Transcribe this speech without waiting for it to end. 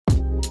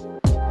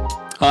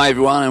Hi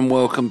everyone and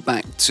welcome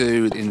back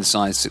to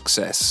Inside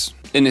Success.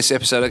 In this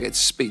episode I get to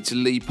speak to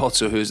Lee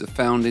Pottle, who is the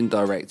founding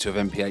director of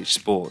MPH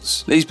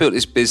Sports. Lee's built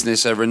this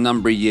business over a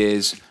number of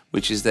years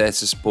which is there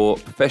to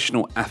support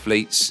professional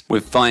athletes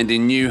with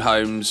finding new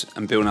homes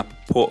and building up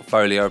a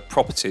portfolio of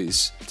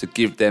properties to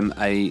give them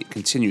a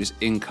continuous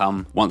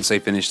income once they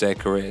finish their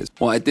careers.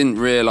 What I didn't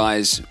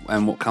realise,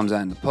 and what comes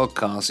out in the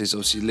podcast, is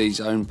obviously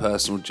Lee's own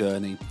personal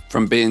journey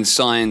from being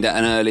signed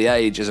at an early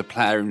age as a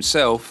player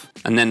himself,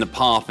 and then the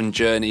path and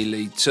journey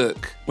Lee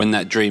took when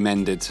that dream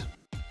ended.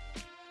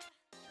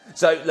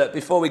 So look,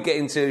 before we get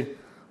into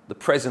the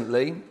present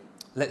Lee,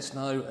 let's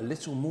know a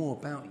little more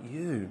about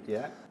you.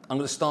 Yeah. I'm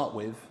going to start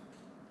with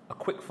a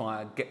quick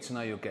fire, get to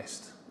know your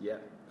guest. Yeah,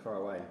 far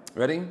away.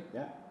 Ready?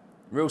 Yeah.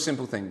 Real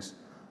simple things.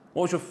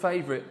 What was your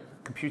favourite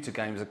computer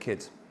game as a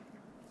kid?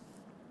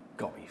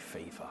 Got to be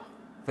FIFA.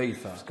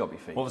 FIFA? It's got to be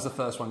FIFA. What was the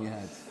first one you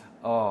had?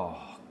 Oh,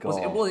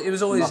 God. It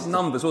was always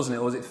numbers, wasn't it?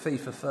 Or was it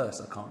FIFA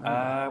first? I can't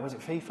remember. Was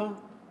it FIFA?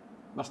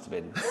 Must have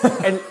been.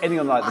 Any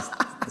on like the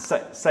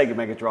Sega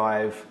Mega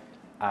Drive.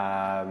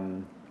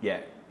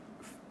 Yeah.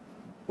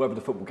 Whatever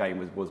the football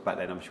game was back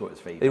then, I'm sure it was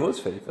FIFA. It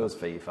was FIFA. It was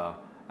FIFA.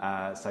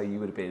 So you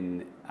would have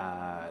been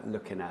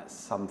looking at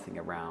something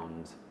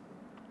around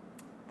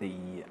I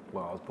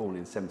was born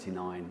in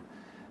 79,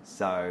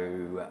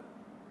 so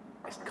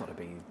it's got to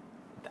be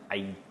the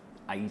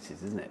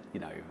 80s, isn't it? You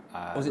know,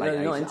 was it late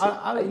early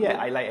 90s?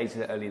 Yeah, late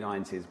 80s, early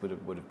 90s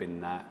would have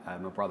been that.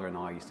 My brother and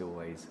I used to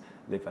always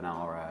live in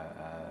our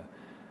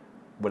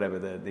whatever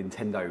the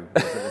Nintendo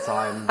was at the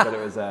time, but it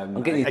was.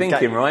 I'm getting you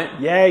thinking, right?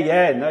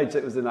 Yeah. No,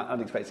 it was an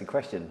unexpected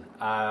question.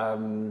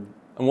 And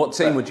what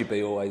team would you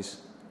be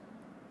always?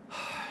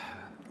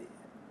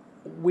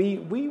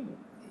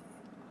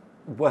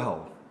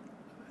 Well,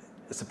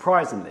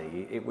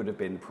 surprisingly, it would have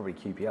been probably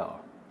QPR.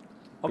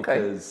 Okay.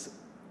 Because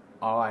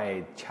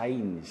I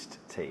changed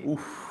team.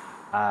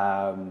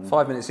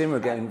 5 minutes in, we're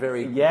getting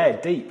very... Yeah,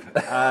 deep.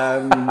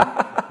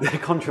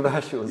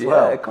 Controversial as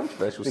well. Yeah,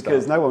 controversial stuff.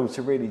 Because no one was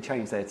to really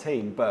change their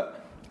team,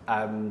 but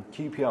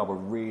QPR were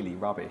really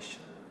rubbish.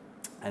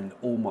 And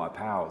all my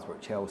pals were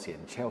at Chelsea,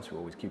 and Chelsea were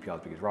always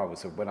QPR's biggest rival.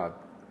 So when I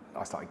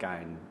started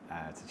going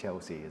to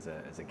Chelsea as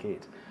a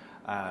kid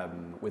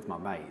with my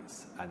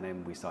mates, and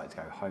then we started to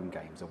go home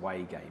games,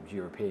 away games,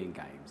 European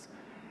games,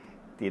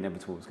 the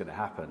inevitable was going to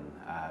happen,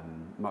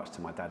 much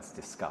to my dad's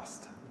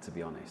disgust, to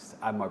be honest,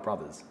 and my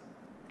brother's.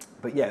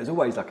 But yeah, it was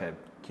always like a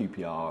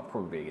QPR,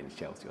 probably against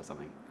Chelsea or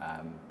something.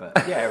 But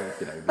yeah,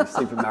 the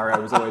Super Mario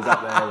was always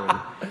up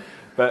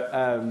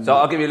there. So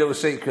I'll give you a little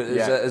secret.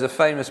 There's a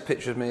famous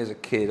picture of me as a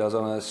kid. I was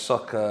on a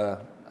soccer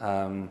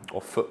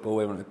or football,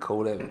 whatever you want to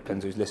call it.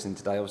 Depends who's listening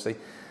today, obviously.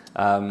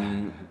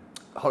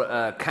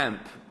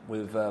 Camp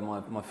with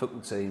my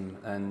football team,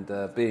 and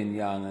being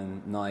young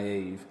and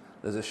naive,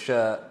 there's a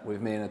shirt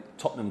with me in a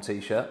Tottenham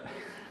t-shirt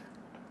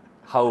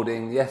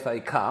holding the FA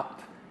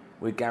Cup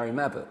with Gary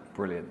Mabbott.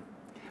 Brilliant.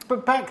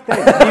 But back then,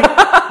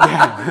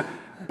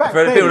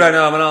 people don't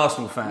know I'm an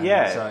Arsenal fan.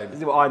 Yeah,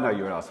 well, I know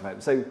you're an Arsenal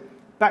fan. So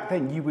back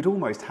then, you would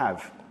almost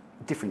have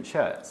different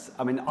shirts.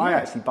 I mean, I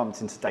actually bumped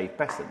into Dave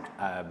Besant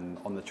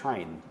on the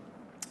train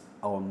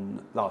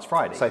on last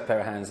Friday. Safe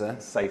pair of hands there.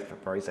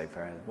 Very safe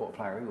pair of hands. What a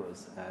player he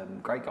was.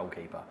 Great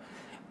goalkeeper.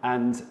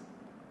 And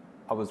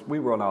we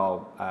were on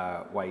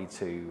our way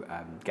to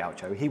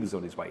Gaucho. He was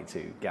on his way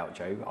to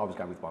Gaucho. I was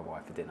going with my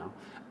wife for dinner,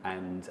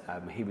 and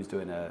he was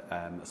doing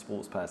a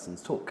sports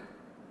person's talk.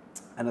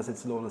 And I said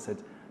to Lorna,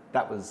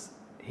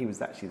 he was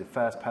actually the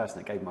first person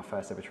that gave me my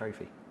first ever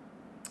trophy.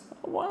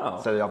 Oh, wow.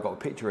 So I've got a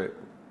picture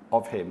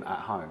of him at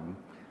home.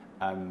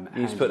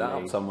 You should put that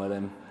up somewhere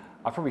then.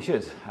 I probably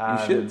should. You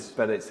should.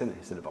 But it's in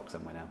a box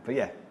somewhere now. But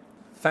yeah.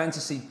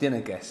 Fantasy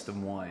dinner guest,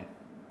 and why?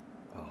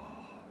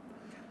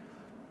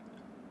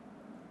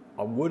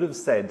 I would have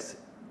said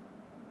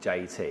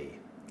JT,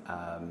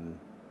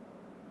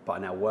 but I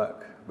now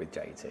work with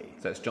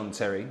JT. So it's John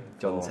Terry.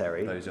 John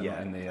Terry. Those are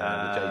not in the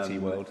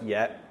JT world.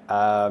 Yeah.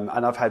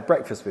 And I've had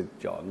breakfast with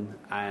John,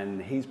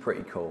 and he's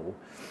pretty cool.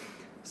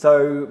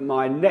 So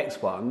my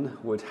next one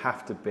would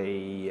have to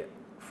be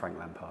Frank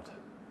Lampard.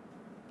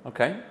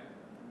 Okay.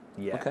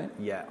 Yeah. Okay.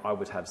 Yeah, I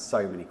would have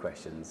so many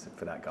questions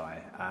for that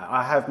guy.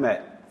 I have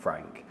met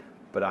Frank,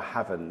 but I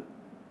haven't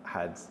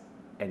had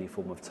any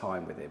form of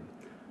time with him.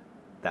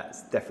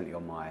 That's definitely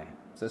on my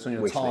So it's on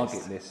your wish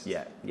target list?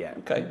 Yeah.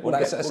 Okay, well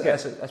that's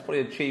probably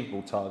an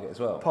achievable target as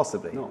well.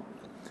 Possibly. Not.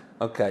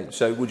 Okay,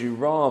 so would you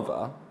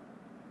rather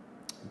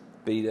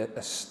be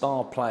a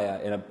star player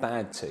in a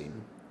bad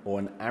team or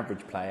an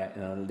average player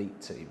in an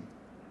elite team?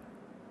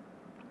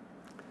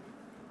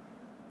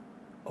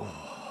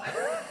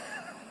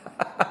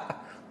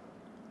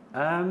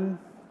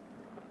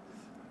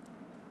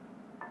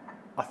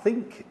 I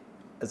think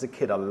as a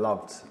kid I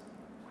loved,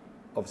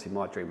 obviously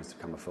my dream was to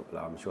become a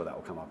footballer. I'm sure that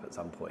will come up at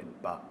some point,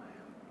 but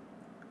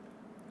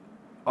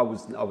I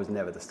was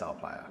never the star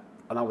player,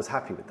 and I was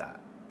happy with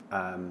that.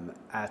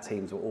 Our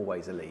teams were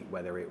always elite,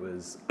 whether it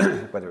was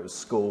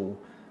school,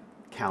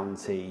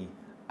 county,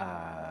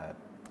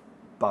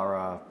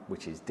 Borough,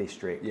 which is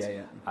district,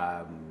 Yeah,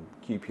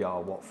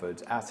 QPR,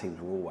 Watford. Our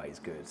teams were always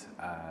good.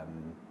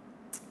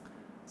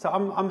 So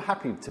I'm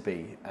happy to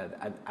be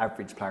an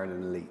average player in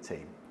an elite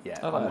team. Yeah,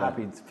 I'm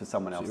happy for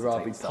someone else you'd to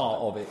rather take be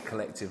part of it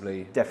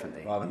collectively.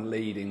 Definitely. Rather than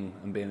leading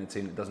and being a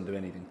team that doesn't do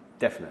anything.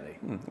 Definitely.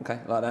 Okay,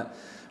 like that.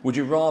 Would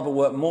you rather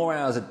work more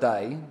hours a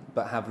day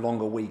but have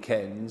longer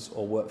weekends,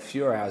 or work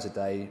fewer hours a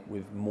day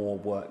with more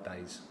work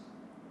days?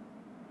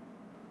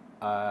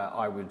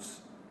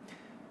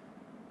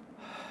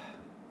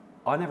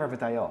 I never have a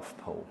day off,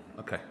 Paul.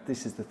 Okay.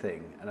 This is the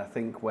thing. And I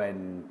think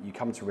when you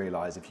come to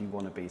realise if you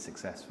want to be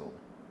successful,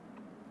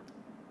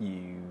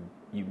 you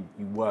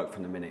work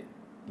from the minute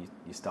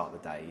you start the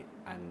day,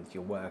 and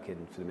you're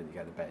working from the minute you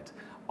go to bed.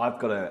 I've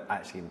got to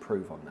actually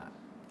improve on that.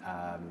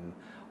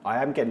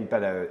 I am getting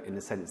better in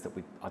the sense that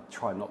I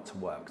try not to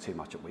work too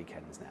much at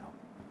weekends now,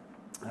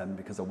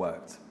 because I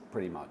worked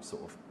pretty much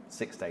sort of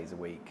 6 days a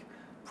week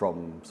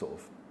from sort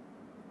of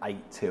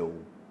 8 till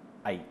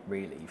 8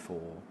 really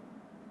for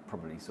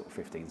probably sort of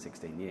 15,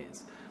 16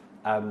 years.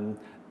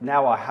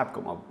 Now I have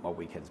got my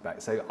weekends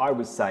back. So I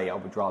would say I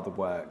would rather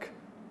work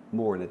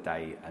more in a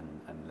day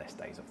and less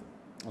days of them.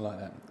 I like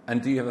that.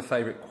 And do you have a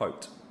favourite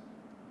quote?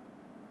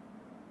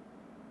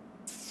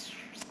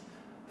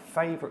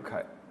 Favourite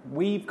quote?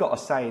 We've got a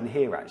saying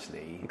here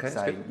actually,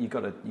 saying you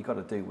got to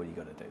do what you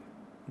got to do.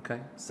 Okay.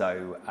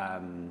 So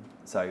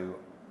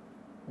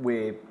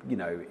we're,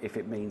 if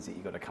it means that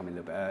you've got to come in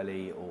a little bit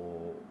early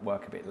or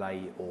work a bit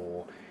late,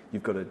 or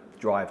you've got to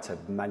drive to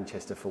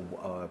Manchester for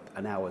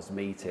an hour's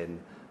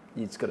meeting,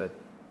 you got to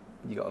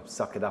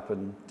suck it up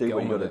and do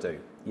what you got to do.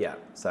 Yeah.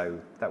 So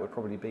that would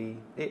probably be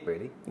it,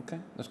 really. Okay,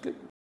 that's good.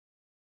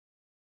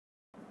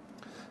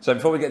 So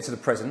before we get to the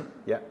present,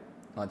 yeah,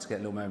 I'd like to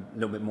get a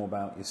little bit more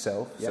about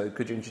yourself. Yeah. So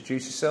could you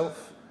introduce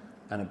yourself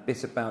and a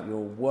bit about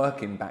your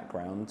working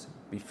background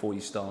before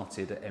you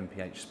started at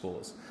MPH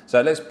Sports?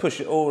 So let's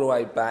push it all the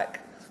way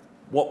back.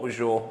 What was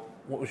your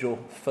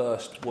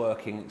first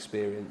working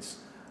experience?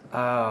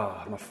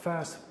 My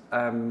first,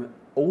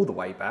 all the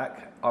way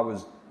back, I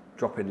was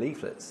dropping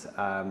leaflets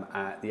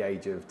at the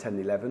age of 10,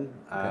 11.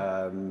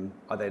 Okay.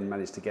 I then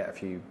managed to get a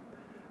few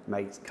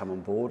mates come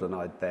on board, and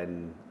I'd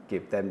then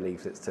give them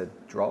leaflets to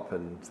drop,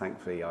 and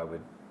thankfully I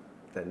would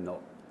then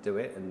not do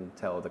it and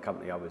tell the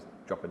company I was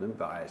dropping them,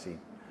 but I actually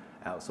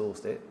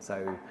outsourced it.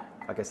 So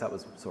I guess that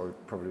was sort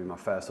of probably my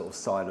first sort of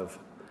sign of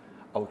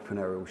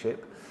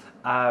entrepreneurship.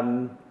 I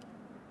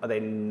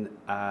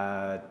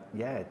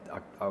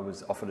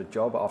was offered a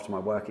job after my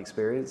work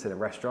experience in a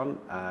restaurant.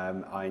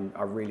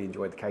 I really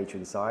enjoyed the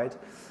catering side.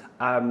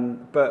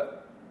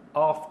 But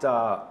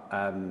after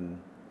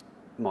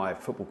my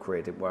football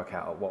career didn't work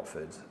out at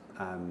Watford.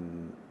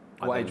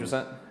 What age was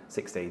that?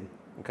 16.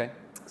 Okay.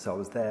 So I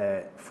was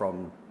there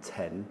from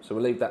 10. So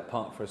we'll leave that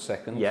part for a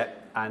second. Yeah,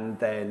 and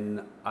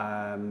then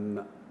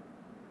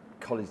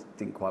college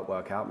didn't quite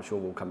work out. I'm sure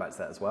we'll come back to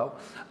that as well.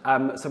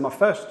 So my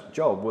first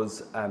job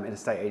was in a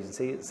estate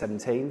agency at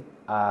 17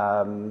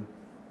 at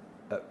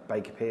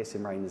Baker Pierce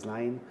in Rayners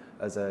Lane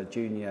as a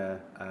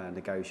junior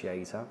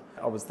negotiator.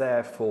 I was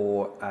there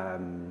for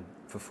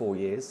 4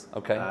 years.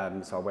 Okay.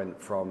 So I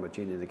went from a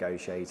junior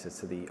negotiator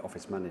to the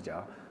office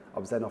manager. I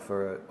was then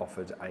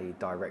offered a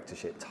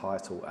directorship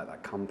title at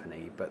that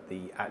company, but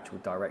the actual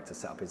director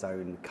set up his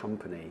own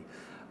company.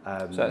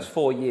 So that's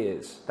 4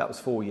 years. That was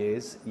 4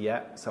 years,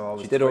 yeah. So I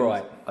was. You did all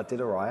right. I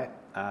did all right.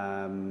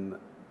 I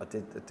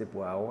did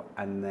well,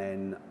 and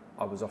then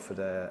I was offered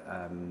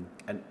an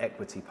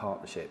equity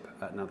partnership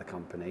at another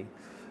company.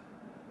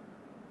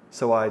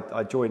 So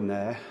I joined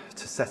there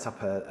to set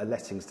up a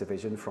lettings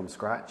division from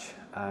scratch.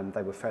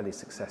 They were fairly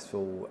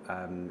successful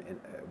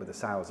with the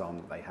sales arm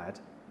that they had.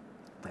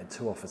 They had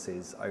 2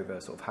 offices over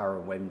sort of Harrow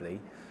and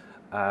Wembley.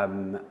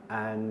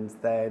 And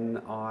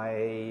then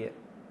I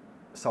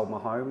sold my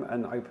home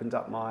and opened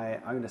up my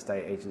own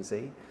estate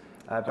agency.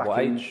 Back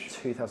in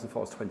 2004, I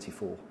was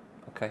 24.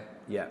 Okay.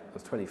 Yeah, I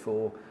was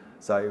 24.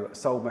 So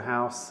sold my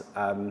house,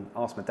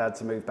 asked my dad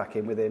to move back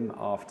in with him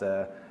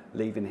after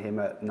leaving him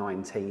at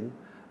 19.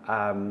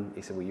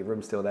 He said, well, your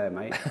room's still there,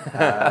 mate. You've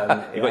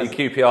got your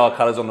QPR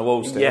colours on the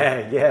wall still.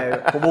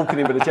 Yeah, for walking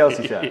in with a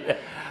Chelsea shirt.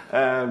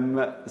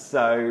 Yeah.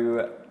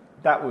 So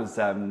that was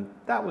a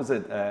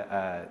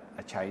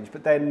change.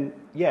 But then,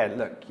 yeah,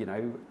 look,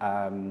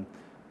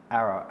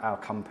 our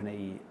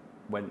company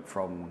went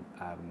from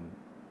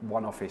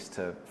 1 office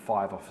to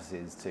 5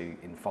 offices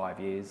in 5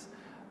 years.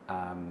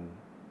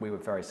 We were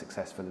very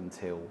successful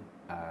until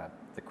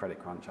the credit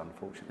crunch,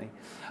 unfortunately.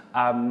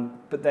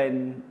 But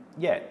then,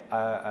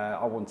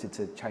 I wanted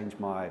to change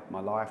my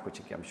life, which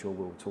I'm sure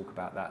we'll talk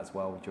about that as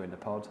well during the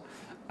pod.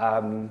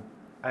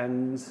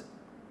 And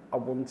I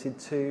wanted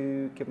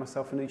to give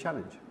myself a new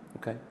challenge.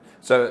 Okay.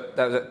 So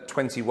that was at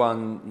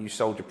 21, you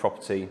sold your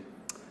property.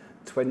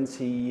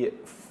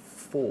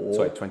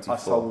 24. 24. I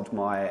sold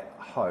my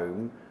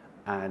home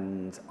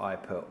and I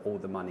put all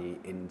the money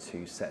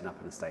into setting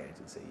up an estate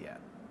agency, yeah.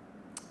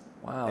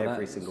 Wow.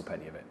 Every single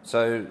penny of it.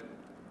 So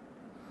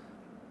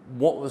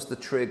what was the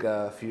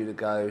trigger for you to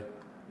go,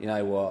 you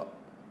know what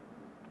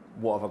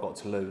have I got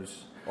to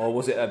lose? Or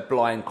was it a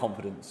blind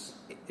confidence?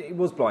 It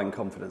was blind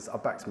confidence. I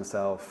backed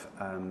myself.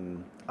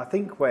 I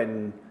think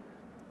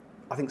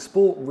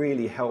sport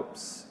really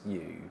helps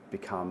you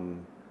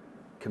become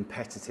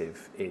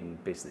competitive in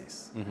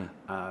business.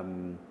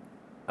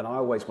 And I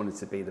always wanted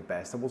to be the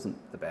best. I wasn't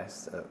the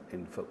best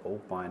in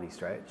football by any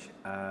stretch,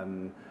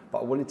 but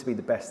I wanted to be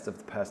the best of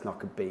the person I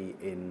could be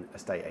in a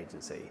state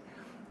agency.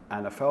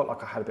 And I felt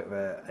like I had a bit of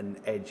an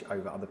edge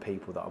over other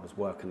people that I was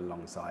working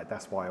alongside.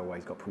 That's why I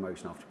always got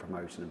promotion after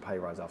promotion and pay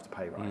rise after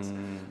pay rise.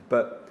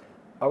 But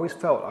I always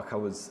felt like I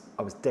was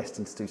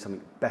destined to do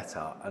something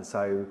better. And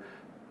so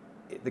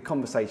the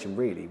conversation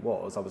really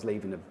was, I was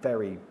leaving a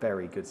very,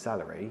 very good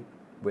salary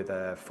with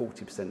a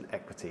 40%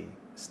 equity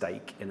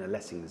stake in a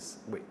lettings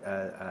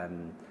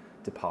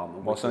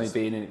department. Whilst only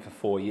being in it for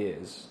 4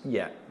 years.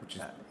 Yeah. Which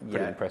is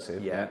pretty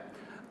impressive. Yeah.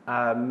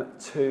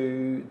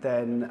 To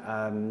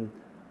then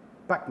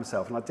back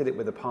myself, and I did it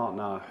with a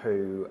partner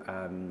who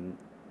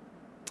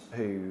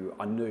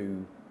I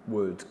knew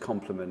would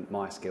complement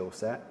my skill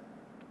set.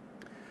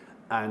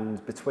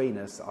 And between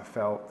us, I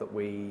felt that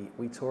we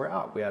tore it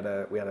up. We had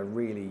a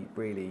really,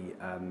 really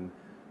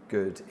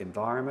good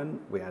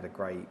environment. We had a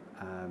great.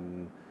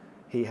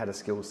 He had a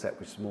skill set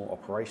which was more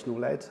operational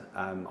led.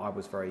 I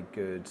was very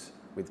good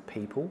with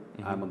people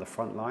on the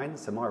front line.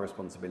 So my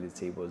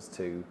responsibility was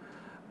to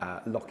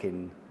lock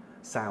in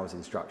sales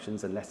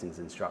instructions and lettings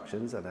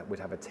instructions, and we'd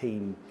have a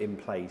team in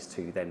place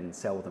to then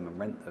sell them and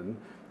rent them.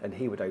 And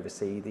he would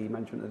oversee the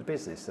management of the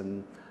business.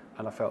 And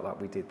I felt like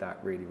we did that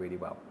really, really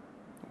well.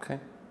 Okay.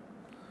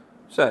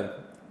 So,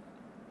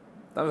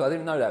 I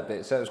didn't know that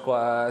bit, so it's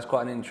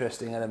quite an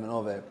interesting element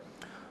of it.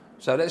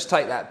 So let's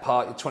take that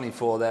part, you're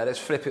 24 there, let's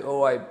flip it all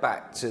the way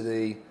back to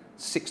the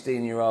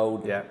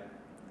 16-year-old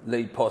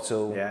Lee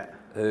Pottle,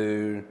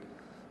 who,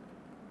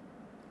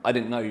 I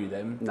didn't know you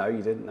then. No,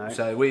 you didn't know.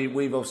 So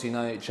we've obviously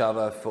known each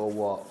other for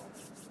what?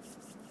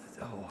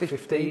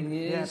 15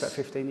 years? Yeah, about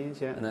 15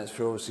 years, yeah. And that's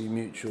for obviously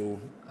mutual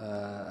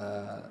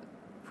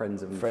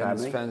friends and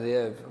family. family.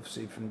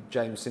 Obviously from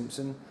James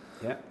Simpson.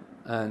 Yeah.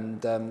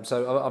 And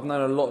so I've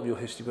known a lot of your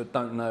history, but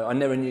don't know. I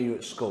never knew you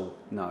at school.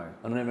 No.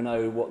 I never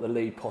know what the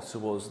Lee Potter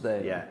was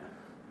then. Yeah.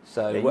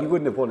 So you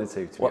wouldn't have wanted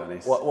to be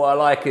honest. What I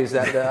like is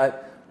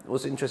that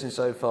what's interesting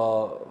so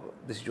far.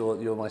 This is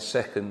you're my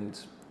second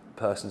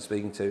person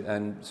speaking to,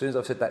 and as soon as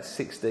I've said that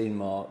 16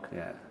 mark,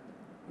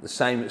 the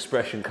same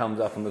expression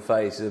comes up on the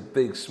face, a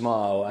big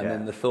smile, and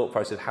then the thought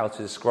process of how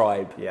to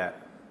describe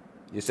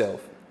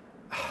yourself.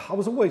 I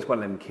was always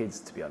one of them kids,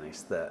 to be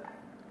honest, that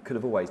could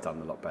have always done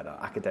a lot better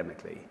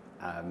academically.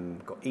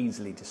 Got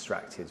easily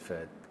distracted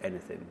for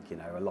anything,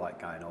 a light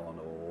going on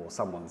or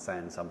someone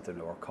saying something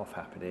or a cough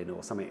happening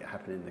or something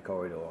happening in the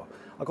corridor.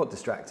 I got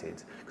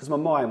distracted because my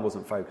mind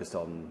wasn't focused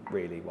on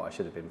really what I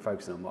should have been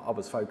focusing on. I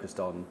was focused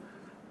on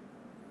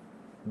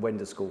when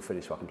does school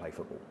finish so I can play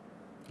football?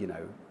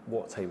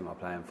 What team am I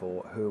playing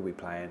for? Who are we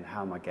playing?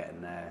 How am I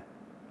getting there?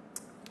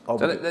 So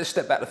let's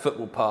step back to the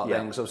football part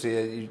then, because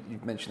obviously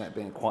you've mentioned that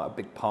being quite a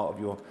big part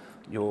of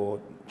your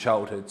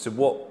childhood. So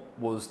what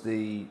was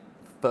the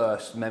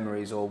first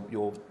memories or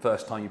your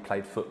first time you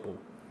played football?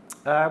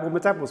 Well, my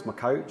dad was my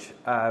coach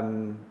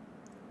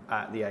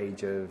at the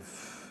age of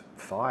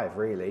 5,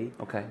 really.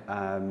 Okay.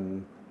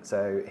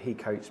 So he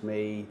coached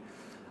me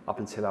up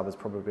until I was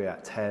probably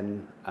at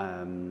 10.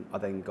 I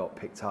then got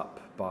picked up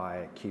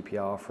by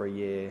QPR for a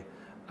year,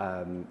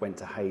 went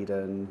to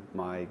Hayden,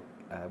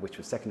 which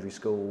was secondary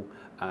school.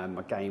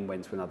 My game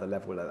went to another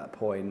level at that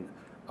point.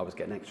 I was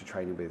getting extra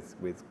training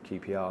with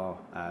QPR.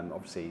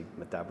 Obviously,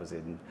 my dad was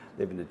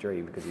living the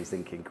dream because he's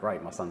thinking,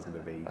 great, my son's going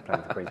to be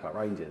playing for Queen's Park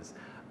Rangers.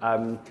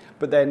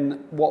 But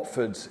then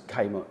Watford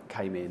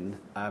came in,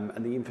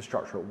 and the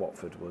infrastructure at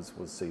Watford was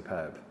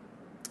superb.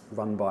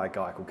 Run by a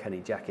guy called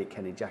Kenny Jackett.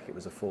 Kenny Jackett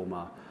was a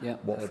former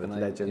Watford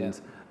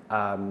legend.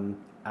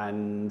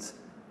 And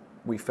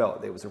we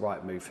felt it was the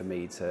right move for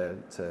me to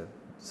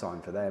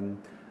sign for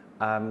them.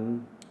 I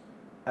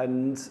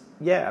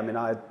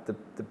had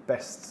the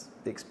best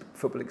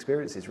football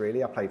experiences,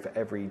 really. I played for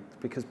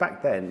because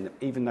back then,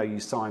 even though you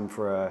signed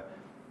for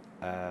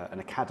an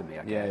academy,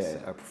 I guess,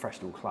 a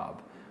professional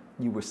club,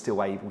 you were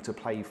still able to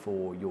play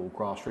for your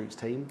grassroots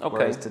team. Okay.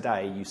 Whereas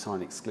today, you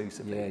sign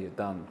exclusively. Yeah, you're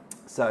done.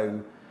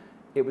 So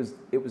it was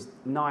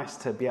nice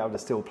to be able to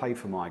still play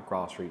for my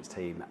grassroots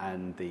team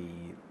and the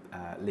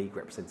league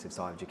representative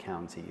side of your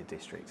county, your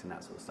district, and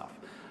that sort of stuff.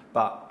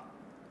 But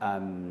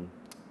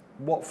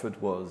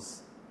Watford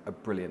was a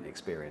brilliant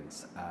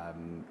experience. I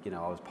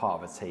was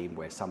part of a team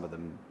where some of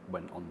them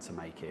went on to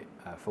make it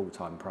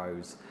full-time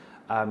pros.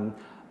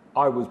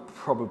 I was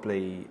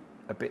probably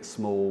a bit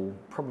small,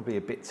 probably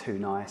a bit too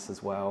nice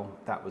as well.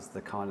 That was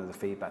the kind of the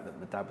feedback that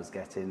my dad was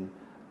getting.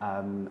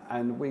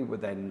 And we were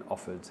then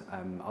offered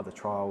other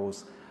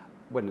trials.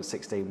 When I was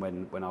 16,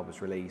 when I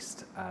was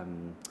released,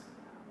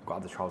 got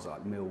other trials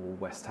like Millwall,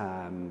 West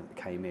Ham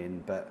came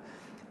in, but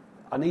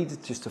I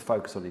needed just to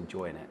focus on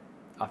enjoying it.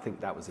 I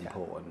think that was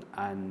important,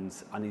 and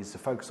I needed to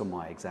focus on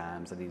my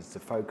exams. I needed to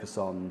focus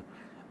on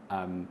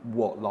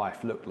what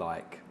life looked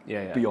like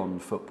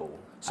beyond football.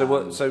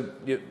 So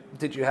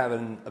did you have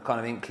a kind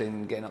of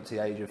inkling getting up to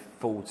the age of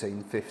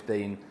 14,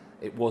 15,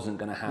 it wasn't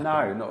going to happen?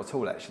 No, not at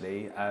all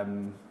actually.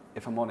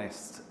 If I'm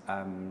honest,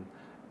 at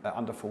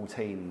under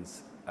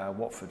 14s,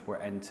 Watford were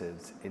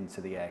entered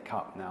into the Air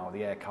Cup. Now,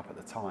 the Air Cup at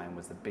the time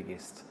was the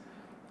biggest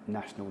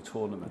national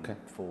tournament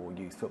for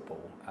youth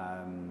football.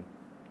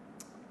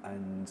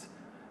 And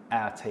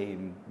our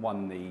team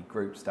won the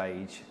group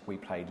stage. We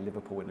played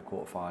Liverpool in the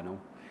quarter-final.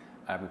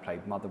 We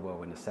played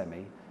Motherwell in the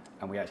semi.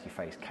 And we actually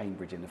faced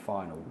Cambridge in the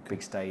final.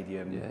 Big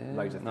stadium,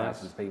 loads of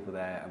thousands of people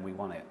there, and we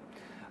won it.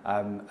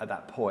 At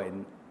that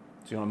point...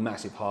 So you're on a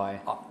massive high?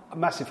 A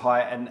massive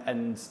high,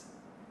 and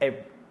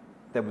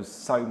there was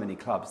so many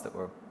clubs that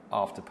were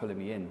after pulling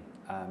me in.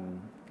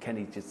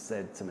 Kenny just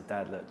said to my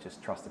dad, look,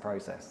 just trust the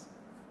process.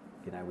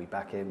 You know, we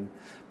back him.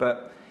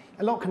 But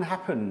a lot can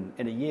happen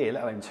in a year,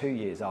 let alone 2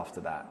 years after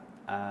that.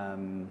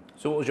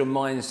 So what was your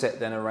mindset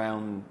then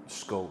around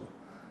school?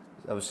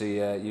 Obviously,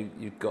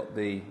 you've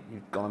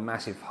gone a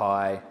massive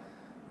high.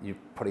 You've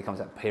probably come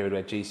to that period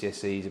where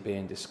GCSEs are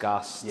being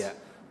discussed. Yeah.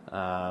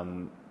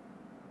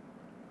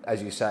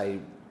 As you say,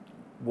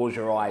 was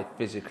your eye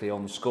physically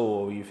on school,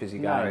 or were you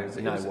physically going,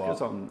 it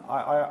was on.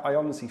 I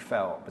honestly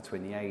felt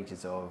between the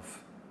ages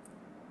of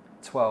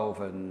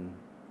 12 and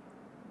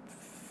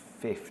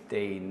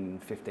 15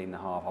 and a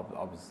half,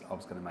 I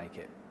was going to make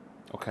it.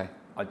 Okay.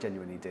 I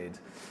genuinely did.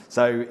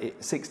 So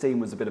 16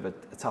 was a bit of a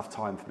tough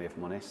time for me, if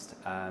I'm honest.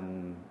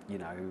 You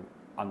know,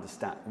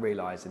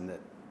 realising that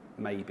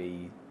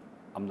maybe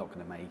I'm not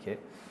going to make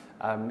it.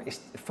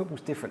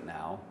 Football's different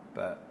now,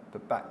 but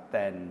back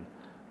then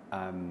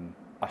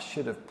I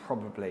should have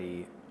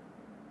probably...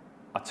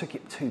 I took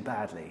it too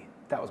badly.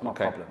 That was my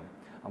problem.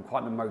 I'm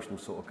quite an emotional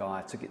sort of guy.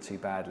 I took it too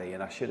badly,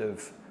 and I should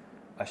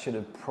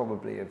have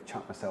probably have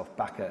chucked myself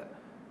back at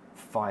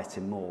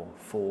fighting more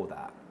for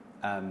that.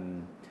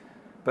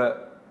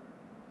 But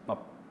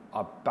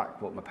I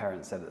back what my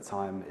parents said at the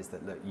time, is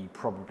that, look, you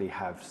probably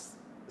have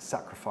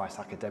sacrificed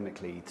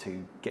academically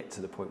to get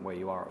to the point where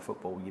you are at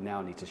football. You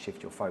now need to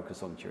shift your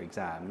focus onto your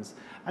exams.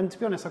 And to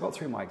be honest, I got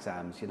through my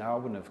exams. You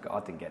know, I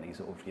didn't get any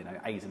sort of, you know,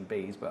 A's and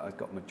B's, but I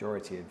got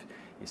majority of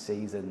your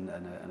C's and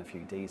a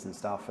few D's and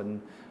stuff.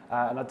 And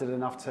I did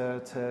enough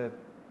to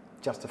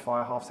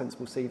justify a half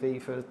sensible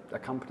CV for a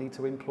company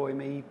to employ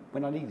me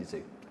when I needed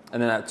to.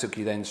 And then that took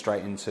you then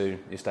straight into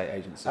your estate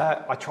agency?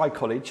 I tried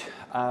college.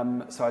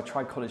 So I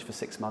tried college for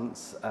 6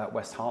 months at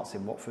West Herts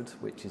in Watford,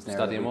 which is now...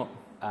 Studying what?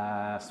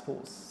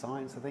 Sports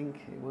science, I think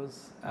it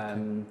was.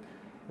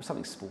 It was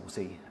something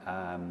sporty.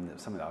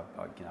 Something that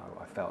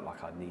I felt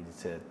like I needed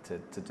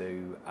to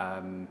do.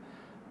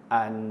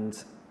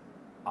 And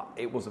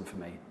it wasn't for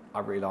me.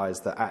 I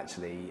realised that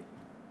actually,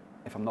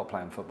 if I'm not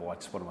playing football, I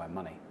just want to earn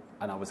money.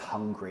 And I was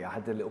hungry. I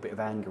had a little bit of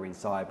anger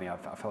inside me. I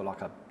felt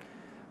like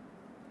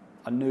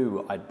I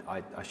knew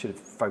I should have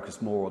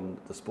focused more on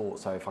the sport.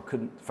 So if I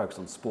couldn't focus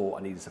on sport,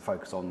 I needed to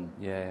focus on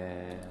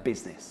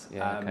business.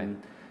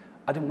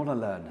 I didn't want to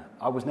learn.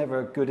 I was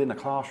never good in a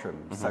classroom.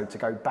 Mm-hmm. So to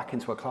go back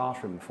into a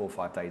classroom 4 or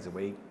 5 days a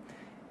week,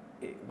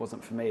 it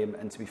wasn't for me.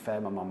 And to be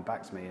fair, my mum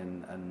backed me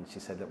and she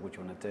said, look, what do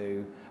you want to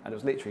do? And it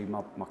was literally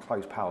my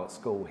close pal at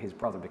school, his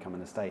brother became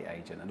an estate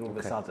agent. And all of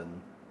a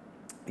sudden,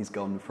 he's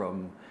gone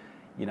from,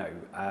 you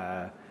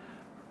know,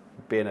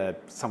 being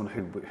someone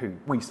who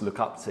we used to look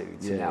up to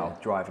now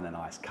driving a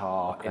nice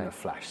car in a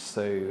flash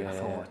suit. I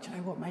thought, do you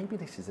know what, maybe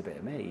this is a bit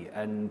of me.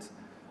 And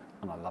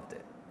I loved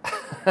it.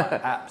 I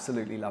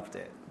absolutely loved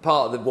it.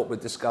 Part of what we're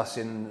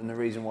discussing and the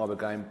reason why we're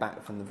going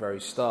back from the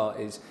very start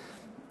is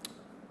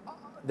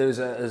there's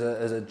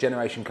a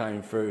generation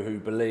coming through who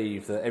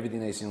believe that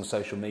everything they see on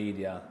social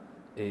media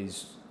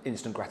is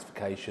instant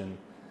gratification.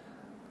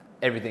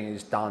 Everything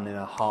is done in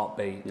a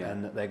heartbeat,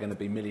 and that they're going to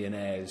be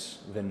millionaires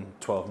within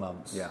 12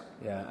 months.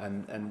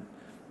 And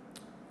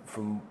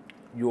from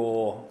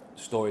your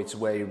story to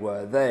where you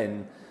were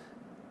then,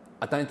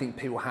 I don't think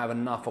people have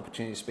enough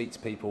opportunity to speak to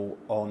people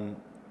on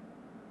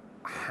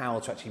how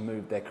to actually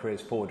move their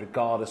careers forward,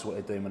 regardless of what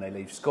they're doing when they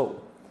leave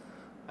school.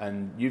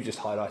 And you've just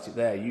highlighted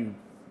there, you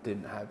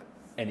didn't have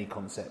any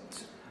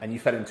concept, and you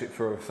fell into it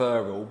for a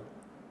referral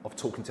of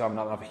talking to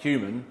another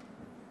human.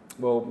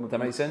 Well, does that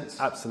make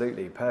sense?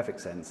 Absolutely, perfect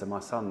sense. And my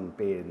son,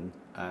 being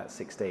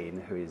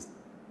 16, who is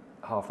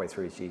halfway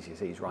through his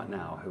GCSEs right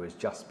now, who has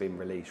just been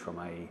released from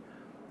a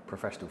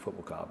professional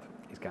football club,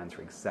 is going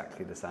through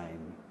exactly the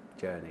same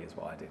journey as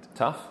what I did.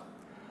 Tough?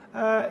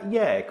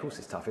 Yeah, of course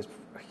it's tough.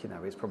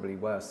 It's probably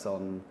worse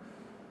on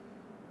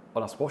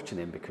us watching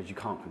him because you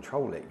can't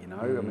control it. You know,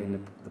 I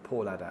mean, the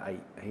poor lad at 8,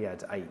 he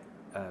had 8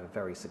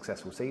 very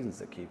successful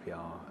seasons at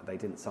QPR. They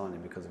didn't sign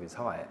him because of his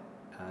height.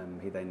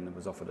 He then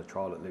was offered a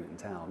trial at Luton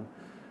Town.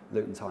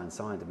 Luton Town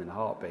signed him in a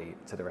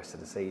heartbeat to the rest of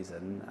the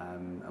season.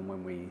 And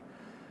when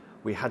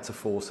we had to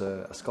force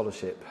a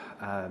scholarship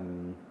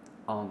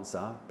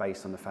answer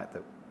based on the fact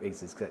that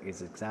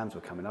his exams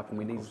were coming up, and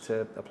we needed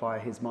to apply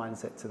his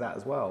mindset to that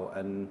as well.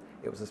 And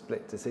it was a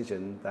split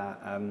decision that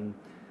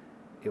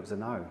it was a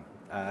no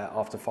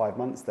after 5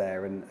 months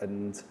there.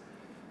 And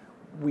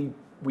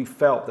we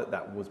felt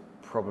that was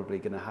probably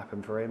going to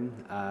happen for him,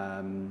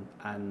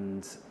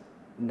 and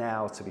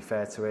now, to be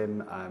fair to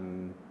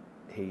him,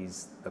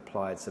 he's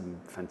applied some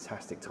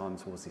fantastic time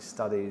towards his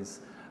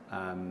studies.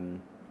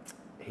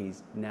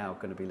 He's now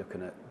going to be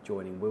looking at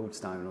joining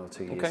Wildstone on a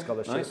 2-year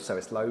scholarship, nice. So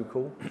it's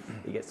local.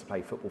 He gets to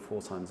play football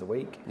 4 times a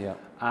week. Yeah.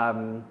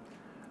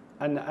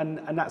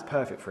 And that's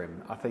perfect for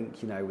him. I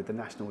think, with the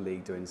National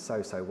League doing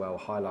so well,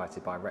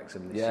 highlighted by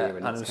Wrexham this year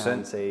in its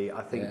county,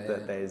 I think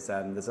that there's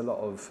a lot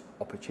of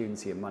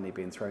opportunity and money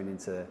being thrown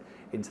into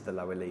the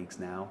lower leagues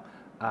now.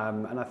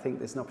 And I think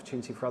there's an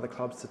opportunity for other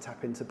clubs to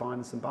tap into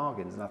buying some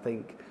bargains. And I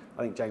think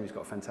Jamie's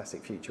got a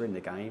fantastic future in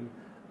the game,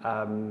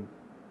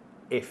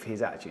 if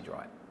his attitude's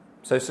right.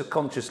 So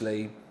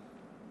subconsciously,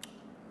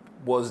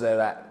 was there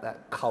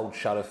that cold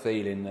shudder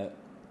feeling that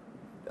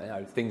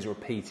things are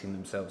repeating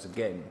themselves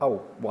again?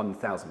 Oh,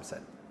 1,000%.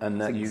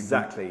 And that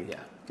exactly.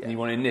 And you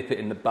want to nip it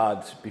in the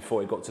bud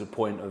before it got to the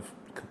point of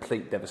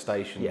complete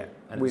devastation. Yeah.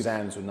 And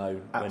exams were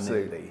no.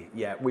 Absolutely.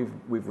 Yeah.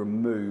 We've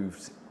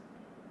removed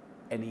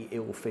any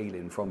ill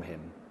feeling from him.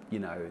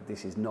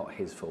 This is not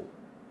his fault.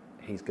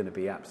 He's going to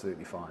be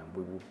absolutely fine.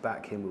 We will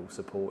back him. We will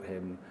support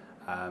him.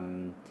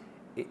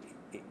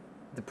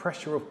 The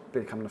pressure of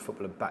becoming a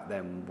footballer back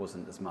then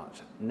wasn't as much.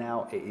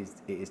 Now it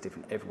is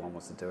different. Everyone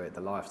wants to do it.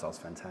 The lifestyle's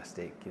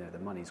fantastic. The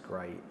money's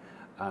great,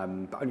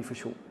 but only for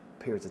short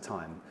periods of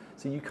time.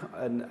 So you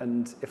can't.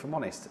 And if I'm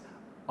honest,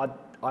 I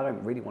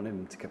don't really want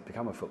him to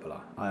become a footballer.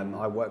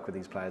 I work with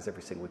these players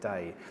every single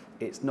day.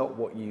 It's not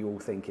what you all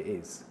think it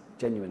is.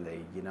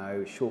 Genuinely,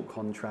 short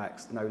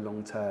contracts, no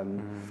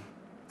long-term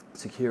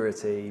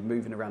security,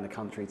 moving around the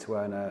country to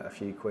earn a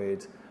few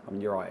quid. I mean,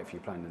 you're right if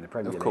you're playing in the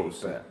Premier League,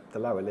 but the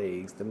lower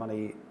leagues, the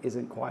money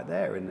isn't quite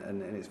there,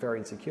 and it's very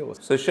insecure.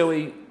 So shall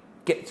we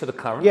get to the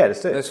current? Yeah,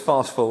 let's do it. Let's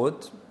fast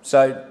forward.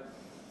 So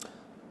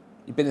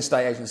you've been a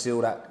state agency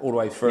all the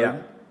way through.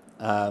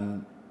 Yeah.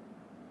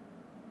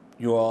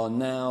 You are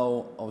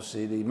now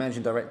obviously the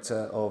managing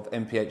director of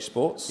MPH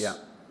Sports. Yeah.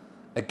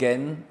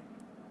 Again,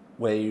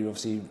 where you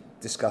obviously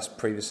discussed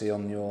previously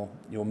on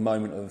your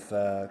moment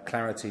of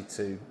clarity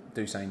to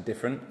do something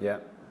different. Yeah.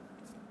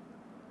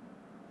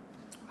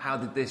 How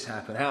did this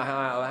happen? How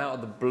out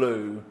of the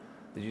blue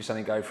did you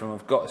suddenly go from,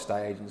 I've got a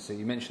state agency,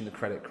 you mentioned the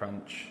credit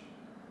crunch.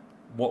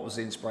 What was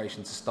the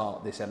inspiration to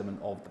start this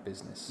element of the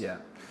business? Yeah.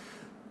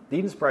 The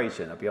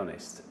inspiration, I'll be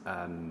honest,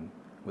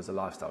 was a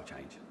lifestyle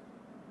change.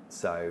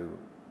 So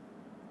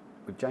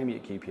with Jamie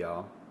at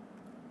QPR,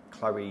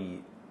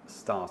 Chloe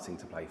starting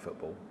to play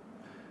football,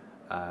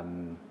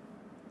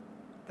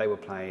 they were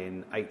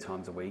playing 8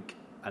 times a week.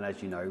 And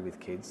as you know, with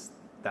kids,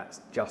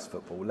 that's just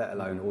football, let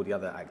alone all the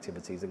other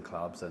activities and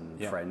clubs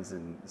and friends.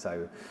 And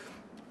so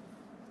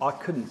I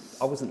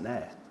wasn't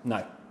there.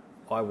 No.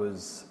 I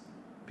was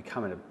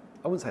becoming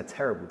I wouldn't say a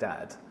terrible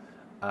dad,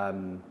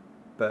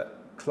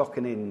 but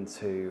clocking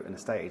into an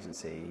estate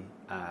agency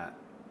at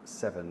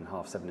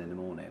half 7 in the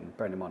morning,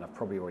 bearing in mind I've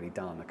probably already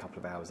done a couple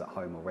of hours at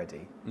home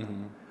already,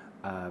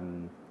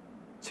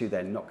 to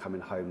then not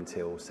coming home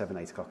till 7,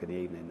 8 o'clock in the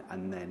evening,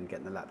 and then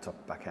getting the laptop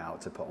back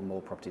out to put on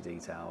more property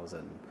details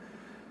and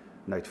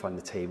notifying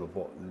the team of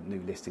what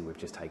new listing we've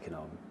just taken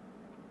on.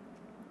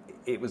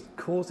 It was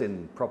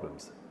causing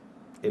problems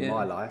in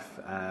my life,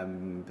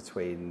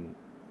 between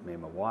me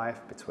and my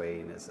wife,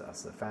 between us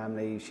as a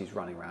family. She's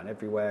running around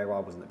everywhere. I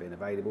wasn't being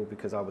available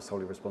because I was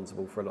solely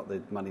responsible for a lot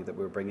of the money that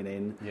we were bringing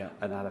in,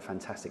 and I had a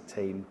fantastic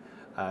team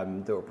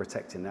that were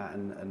protecting that,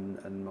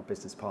 and my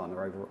business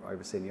partner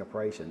overseeing the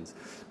operations.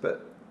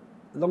 But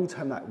long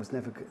term,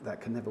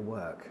 that can never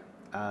work.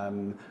 I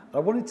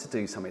wanted to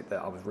do something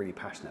that I was really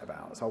passionate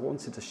about. So I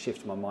wanted to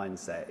shift my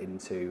mindset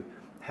into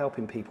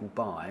helping people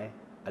buy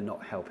and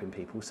not helping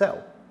people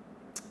sell.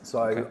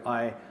 So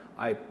I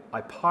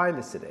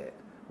piloted it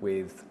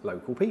with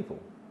local people,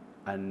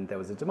 and there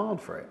was a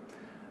demand for it.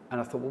 And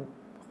I thought, well,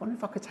 I wonder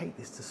if I could take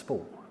this to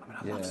sport. I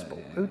mean, I love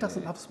sport. Who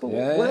doesn't love sport?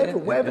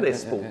 Wherever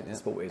there's sport,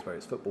 sport is, whether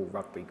it's football,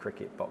 rugby,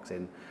 cricket,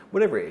 boxing,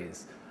 whatever it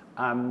is.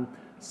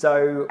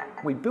 So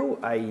we built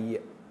a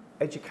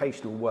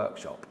educational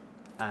workshop,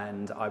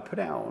 and I put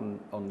out on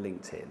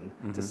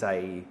LinkedIn to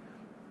say,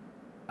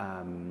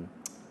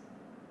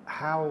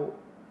 how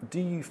do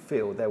you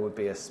feel there would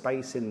be a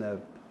space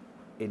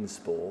in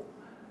sport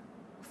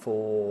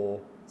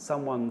for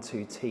someone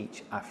to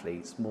teach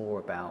athletes more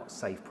about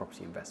safe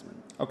property investment?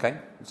 Okay,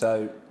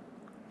 so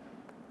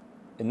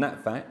in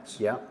that fact,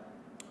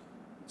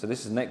 so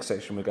this is the next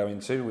section we're going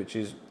to, which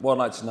is what I'd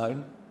like to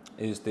know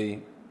is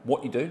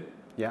what you do,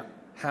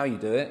 how you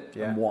do it,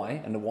 and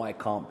why, and the why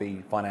can't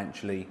be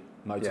financially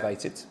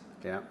motivated.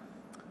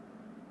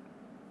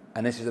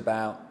 And this is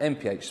about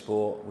MPH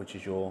Sport, which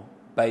is your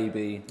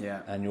baby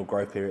and your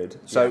growth period.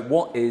 So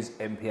what is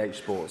MPH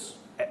Sports?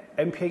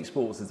 MPH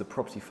Sports is a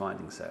property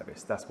finding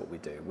service. That's what we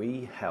do.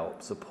 We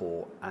help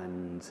support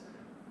and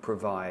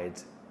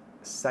provide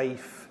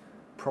safe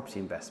property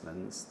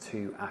investments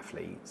to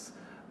athletes,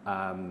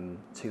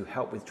 to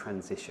help with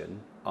transition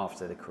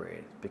after the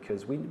career,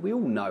 because we all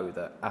know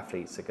that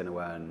athletes are going to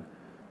earn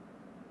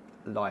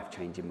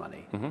life-changing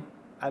money.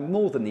 and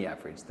more than the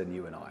average than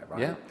you and I,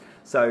 right? Yeah.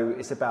 So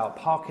it's about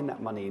parking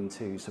that money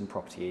into some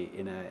property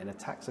in a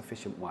tax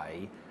efficient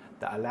way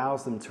that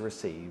allows them to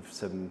receive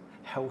some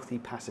healthy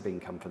passive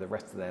income for the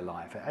rest of their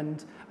life.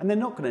 And they're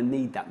not going to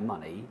need that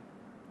money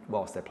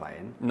whilst they're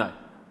playing. No.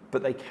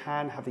 But they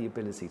can have the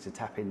ability to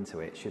tap into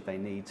it should they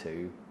need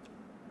to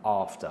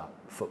after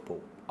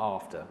football,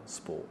 after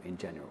sport in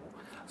general.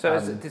 So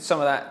did some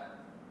of that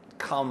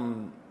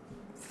come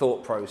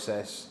thought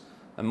process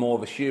and more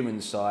of a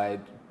human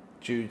side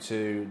due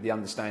to the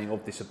understanding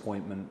of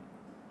disappointment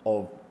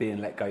of being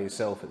let go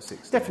yourself at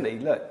 16? Definitely,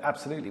 look,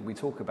 absolutely. We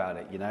talk about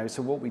it, you know.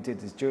 So what we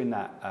did is during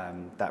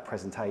that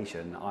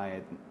presentation,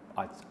 I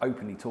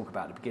openly talk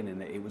about at the beginning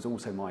that it was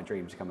also my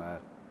dream to become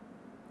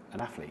an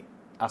athlete.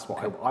 That's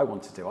what I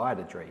wanted to do. I had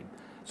a dream.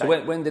 So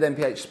when did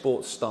MPH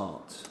Sports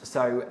start?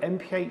 So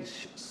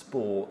MPH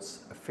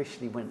Sports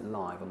officially went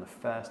live on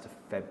the 1st of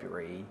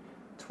February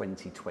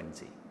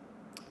 2020.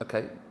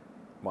 Okay.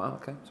 Wow,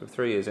 okay. So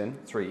 3 years in.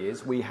 3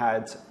 years. We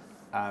had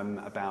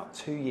about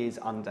 2 years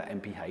under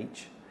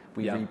MPH.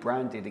 We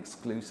rebranded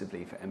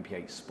exclusively for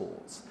MPH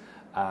Sports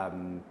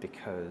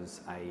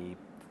because a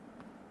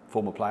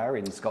former player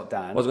in Scott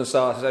Dan. I was going to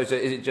start, so is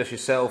it just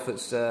yourself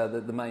that's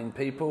the main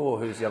people, or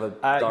who's the other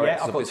directors?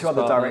 Yeah, I've got 2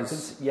 other partners?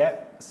 directors. Yeah,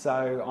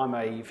 so I'm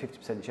a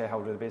 50%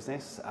 shareholder of the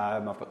business.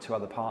 I've got 2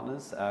 other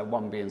partners,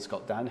 one being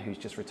Scott Dan, who's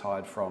just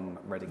retired from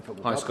Reading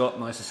Football Club. Hi Scott,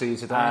 nice to see you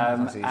today.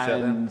 Nice to see you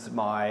and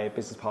my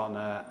business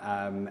partner,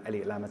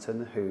 Elliot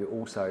Lamerton, who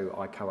also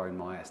I co-own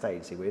my estate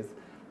agency with,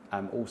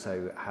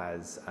 also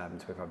has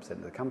 25%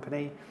 of the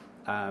company.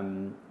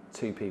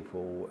 2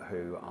 people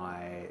who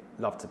I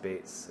love to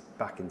bits,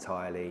 back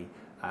entirely,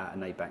 and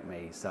they back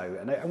me. So,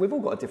 and we've all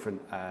got a different,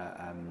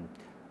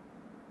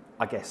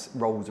 I guess,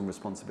 roles and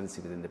responsibility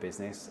within the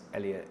business.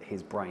 Elliot,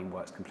 his brain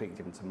works completely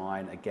different to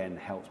mine. Again,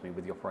 helps me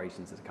with the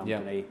operations of the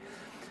company.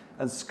 Yeah.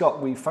 And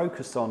Scott, we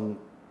focused on,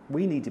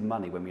 we needed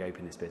money when we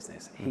opened this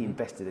business. He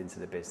invested into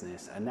the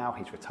business, and now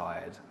he's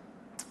retired.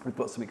 We've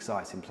got some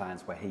exciting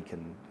plans where he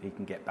can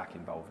get back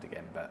involved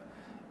again, but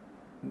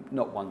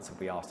not once have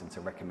we asked him to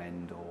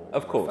recommend or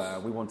of course refer.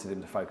 We wanted him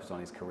to focus on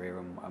his career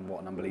and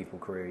what an unbelievable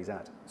career he's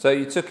had. So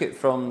you took it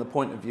from the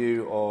point of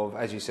view of,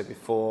 as you said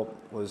before,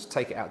 was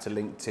take it out to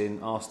LinkedIn,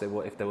 ask them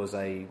if there was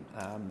a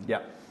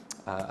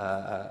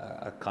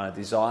kind of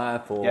desire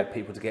for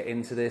people to get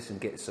into this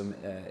and get some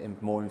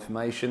more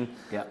information.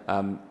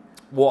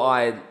 What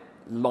I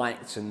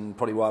liked, and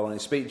probably why I wanted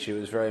to speak to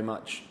you, is very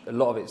much a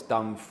lot of it's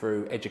done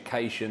through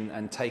education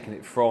and taking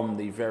it from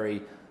the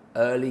very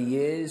early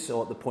years,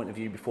 or at the point of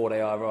view before they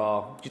are.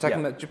 Do you take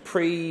them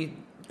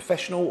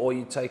pre-professional, or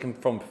you take them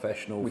from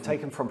professional? We take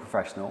them from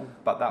professional,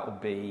 but that would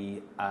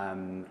be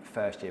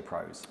first year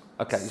pros.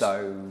 Okay.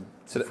 So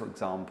for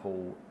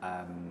example,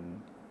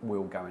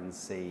 we'll go and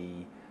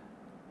see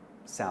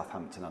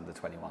Southampton under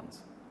 21s.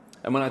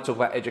 And when I talk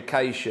about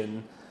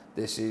education,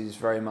 this is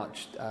very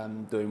much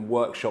doing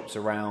workshops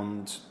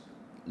around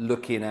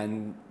looking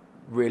and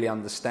really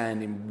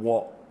understanding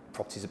what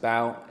property's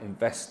about,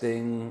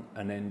 investing,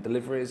 and then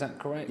delivery. Is that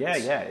correct?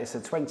 Yeah. It's a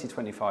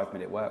 20-25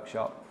 minute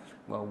workshop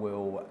where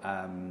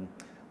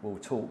we'll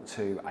talk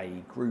to a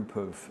group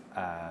of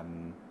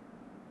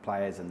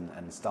players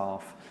and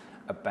staff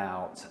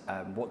about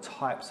what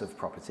types of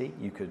property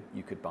you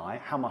could buy,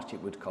 how much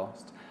it would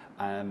cost.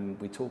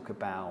 We talk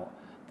about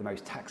the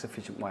most tax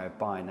efficient way of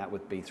buying that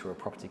would be through a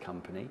property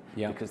company,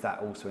 because that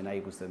also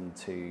enables them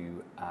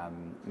to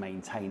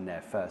maintain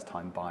their first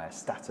time buyer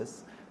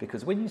status.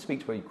 Because when you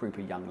speak to a group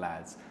of young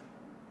lads,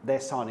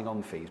 their signing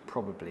on fee is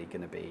probably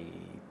going to be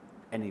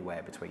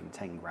anywhere between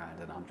 10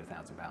 grand and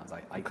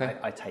 £100,000.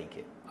 I take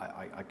it.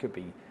 I could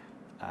be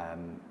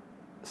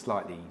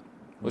slightly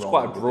It's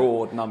quite a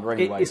broad number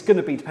anyway. It's going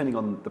to be depending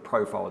on the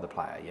profile of the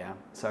player, yeah?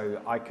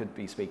 So I could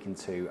be speaking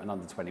to an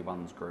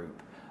under-21s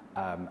group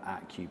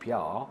at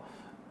QPR,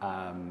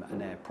 and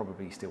they're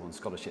probably still on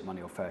scholarship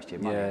money or first-year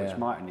money, which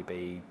might only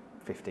be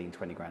 15,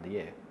 20 grand a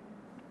year.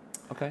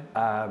 Okay.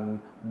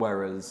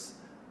 Whereas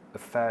a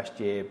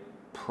first-year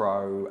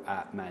pro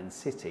at Man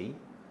City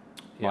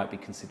might be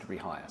considerably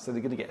higher. So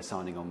they're going to get a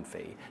signing-on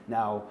fee.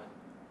 Now,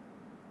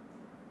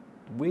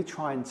 we're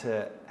trying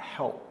to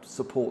help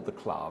support the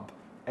club,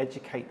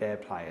 educate their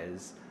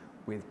players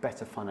with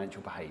better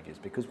financial behaviours,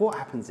 because what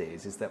happens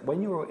is that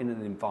when you're in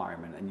an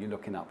environment and you're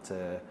looking up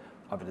to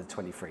either the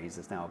 23s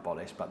that's now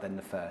abolished, but then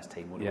the first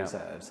team or the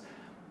reserves,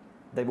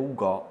 they've all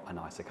got a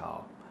nicer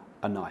car,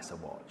 a nicer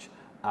watch,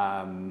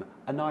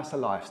 a nicer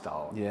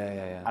lifestyle.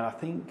 And I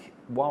think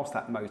whilst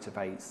that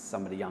motivates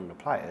some of the younger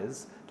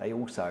players, they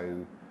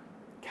also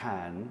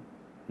can,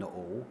 not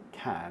all,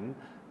 can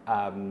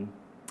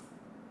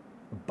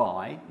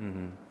buy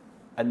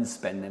and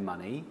spend their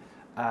money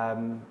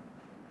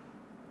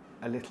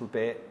a little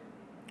bit,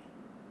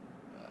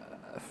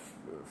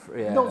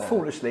 not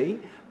foolishly,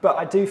 but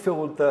I do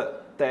feel that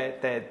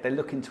they're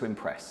looking to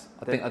impress.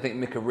 I think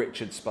Micah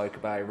Richards spoke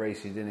about it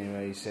recently, didn't he?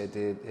 Where he said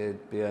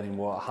he'd be earning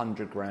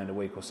 100 grand a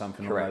week or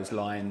something along those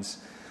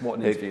lines. What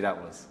an interview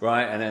that was!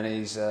 Right, and then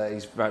he's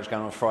very much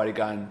going on Friday,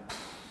 going,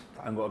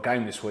 I haven't got a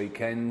game this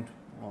weekend.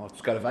 I'll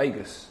just go to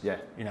Vegas. Yeah.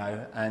 You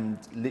know, and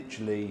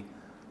literally.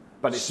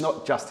 But it's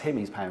not just him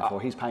he's paying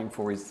for. He's paying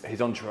for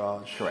his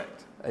entourage.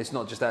 Correct. It's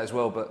not just that as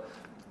well, but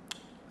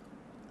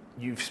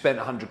you've spent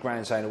 100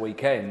 grand, say, in a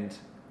weekend.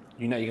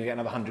 You know you're going to get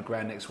another 100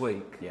 grand next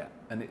week. Yeah.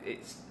 And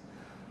it's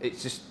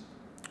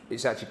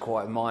actually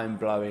quite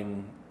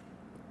mind-blowing,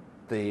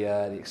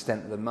 the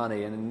extent of the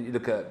money. And you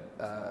look at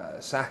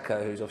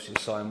Saka, who's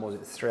obviously signed, was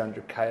it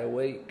 300k a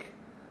week?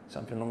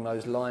 Something along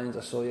those lines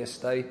I saw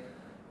yesterday.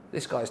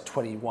 This guy's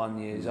 21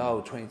 years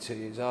old, 22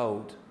 years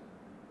old.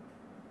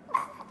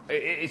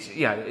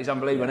 It's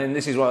unbelievable. Yeah. And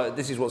this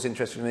is what's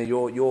interesting to me.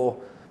 You're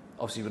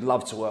obviously would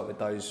love to work with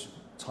those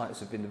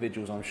types of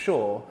individuals, I'm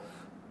sure.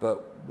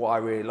 But what I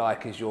really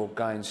like is you're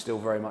going still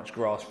very much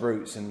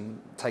grassroots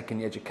and taking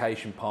the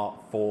education part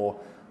for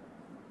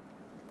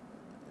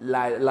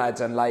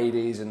lads and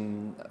ladies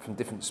and from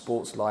different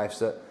sports lives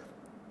that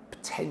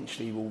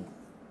potentially will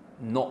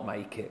not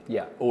make it.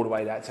 Yeah. All the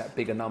way that's that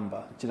bigger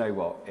number. Do you know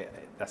what?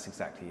 That's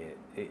exactly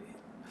it.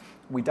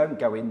 We don't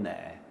go in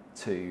there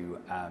to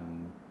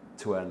earn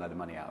a load of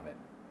money out of it.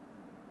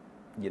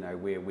 You know,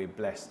 we're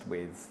blessed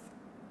with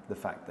the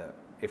fact that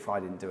if I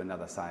didn't do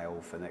another sale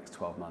for the next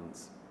 12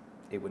 months,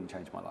 it wouldn't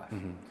change my life.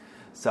 Mm-hmm.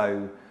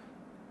 So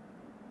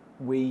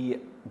we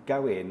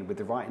go in with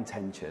the right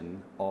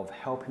intention of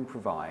helping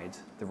provide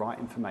the right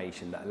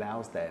information that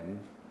allows them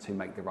to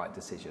make the right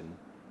decision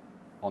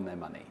on their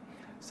money.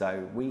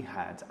 So we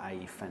had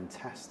a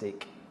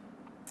fantastic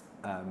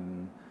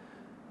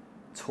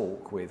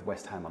talk with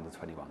West Ham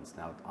under-21s.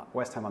 Now,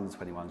 West Ham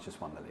under-21s just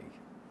won the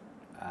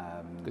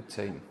league. Good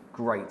team.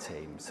 Great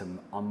team. Some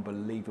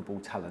unbelievable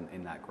talent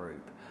in that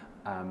group.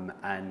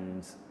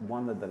 And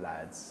one of the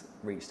lads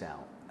reached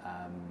out.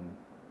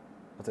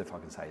 I don't know if I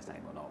can say his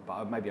name or not,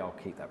 but maybe I'll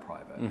keep that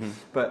private. Mm-hmm.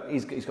 But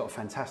he's got a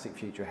fantastic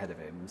future ahead of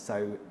him.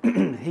 So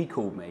he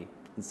called me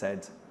and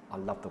said, I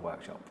love the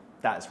workshop.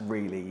 That's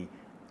really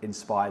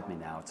inspired me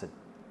now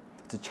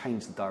to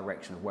change the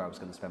direction of where I was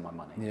going to spend my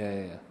money.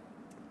 Yeah.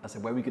 I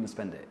said, where are we going to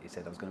spend it? He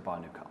said, I was going to buy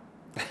a new car.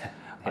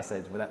 I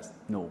said, well, that's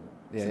normal.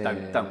 Yeah,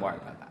 so don't worry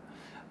about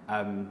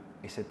that.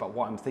 He said, but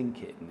what I'm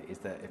thinking is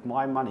that if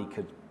my money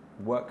could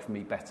work for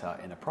me better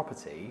in a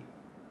property,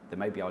 then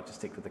maybe I'll just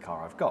stick with the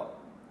car I've got.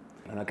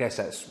 And I guess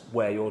that's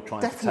where you're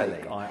trying to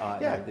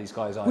take these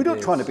guys' ideas. We're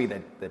not trying to be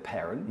their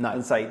parent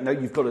and say, no,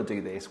 you've got to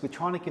do this. We're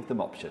trying to give them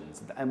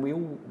options. And we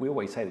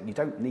always say that you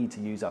don't need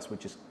to use us. We're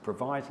just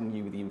providing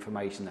you with the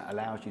information that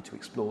allows you to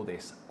explore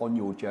this on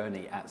your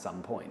journey at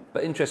some point.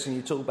 But interesting,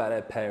 you talk about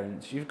their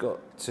parents. You've got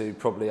to you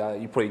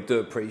probably do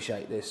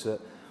appreciate this,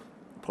 that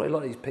probably a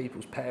lot of these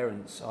people's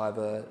parents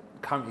either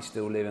currently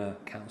still live in a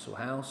council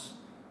house,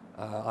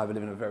 either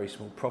live in a very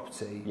small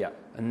property,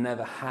 and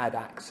never had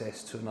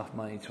access to enough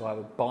money to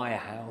either buy a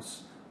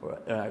house or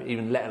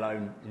even let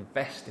alone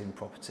invest in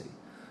property.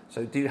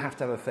 So do you have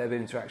to have a fair bit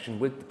of interaction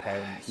with the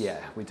parents?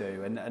 Yeah, we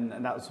do. And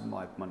that was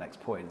my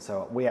next point.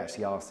 So we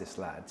actually asked this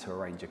lad to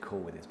arrange a call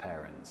with his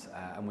parents,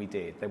 and we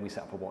did. Then we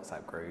set up a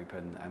WhatsApp group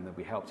and then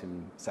we helped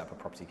him set up a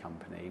property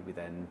company. We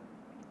then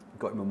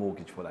got him a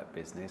mortgage for that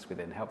business. We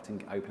then helped him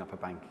open up a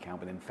bank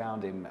account. We then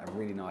found him a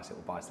really nice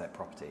little buy-to-let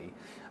property.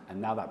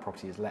 And now that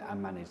property is let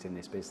and managed in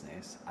this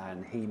business,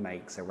 and he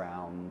makes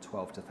around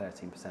 12 to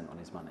 13% on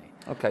his money.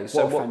 Okay,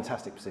 so what a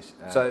fantastic position.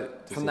 So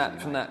from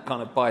that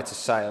kind of buy to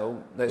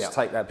sale, let's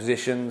take that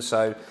position.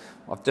 So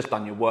I've just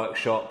done your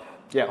workshop.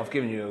 Yeah. I've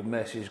given you a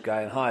message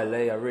going, hi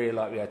Lee, I really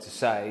like what you had to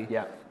say.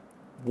 Yeah.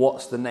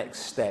 What's the next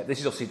step? This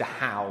is obviously the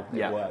how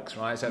it works,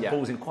 right? So it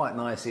falls in quite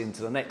nicely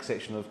into the next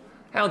section of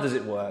how does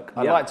it work?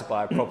 I'd like to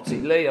buy a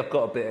property. Lee, I've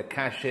got a bit of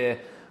cash here.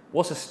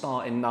 What's a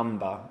starting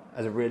number,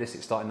 as a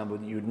realistic starting number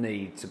that you would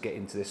need to get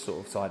into this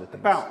sort of side of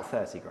things? About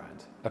 30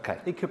 grand. Okay.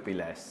 It could be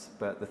less,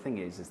 but the thing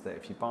is that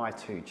if you buy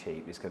too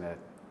cheap, it's going to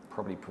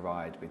probably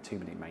provide with too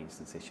many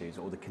maintenance issues,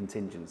 or the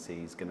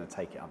contingency is going to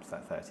take it up to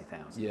that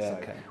 30,000. Yeah,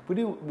 so okay.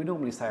 We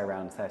normally say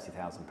around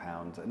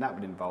 £30,000, and that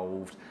would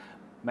involve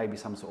maybe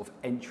some sort of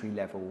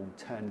entry-level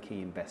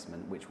turnkey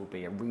investment, which will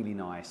be a really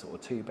nice sort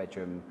of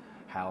two-bedroom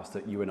house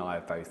that you and I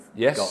have both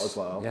got as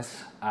well.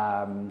 Yes.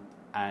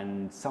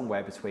 And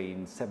somewhere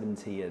between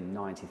 £70,000 and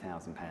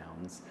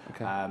 £90,000.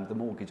 Okay. The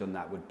mortgage on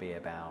that would be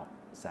about,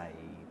 say,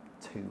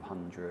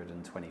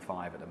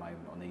 225 at the moment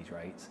on these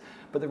rates,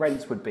 but the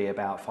rents would be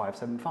about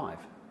 575.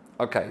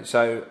 Okay,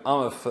 so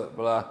I'm a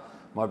footballer.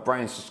 My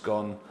brain's just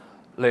gone.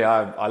 Lee,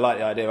 I like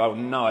the idea. I have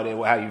no idea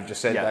how you've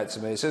just said that to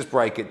me. So let's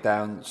break it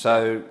down.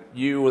 So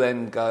you will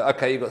then go,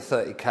 okay, you've got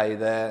 30k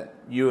there.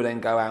 You will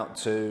then go out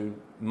to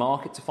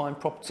market to find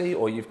property,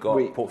 or you've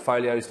got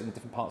portfolios in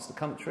different parts of the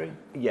country?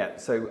 Yeah,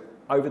 so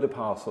over the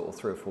past sort of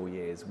 3 or 4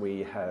 years,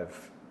 we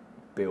have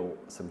built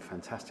some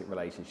fantastic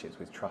relationships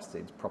with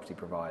trusted property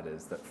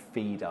providers that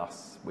feed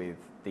us with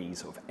these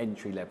sort of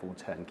entry-level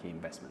turnkey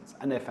investments,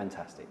 and they're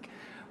fantastic.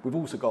 We've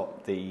also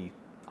got the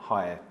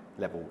higher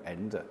level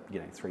end at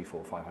 3,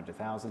 4,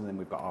 500,000, and then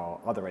we've got our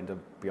other end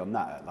beyond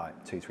that at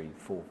like 2, 3,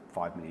 4,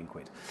 5 million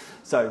quid.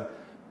 So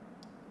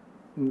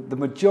the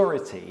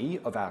majority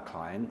of our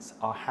clients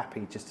are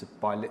happy just to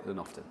buy little and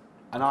often,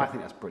 and I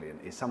think that's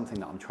brilliant. It's something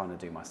that I'm trying to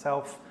do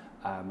myself.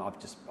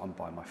 I'm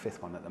buying my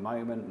 5th one at the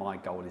moment. My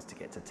goal is to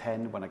get to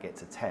 10. When I get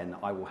to 10,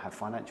 I will have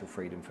financial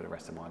freedom for the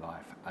rest of my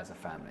life as a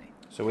family.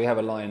 So we have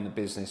a line in the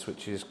business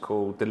which is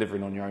called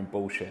delivering on your own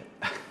bullshit.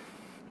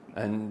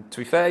 And to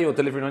be fair, you're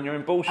delivering on your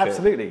own bullshit.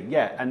 Absolutely,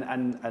 yeah.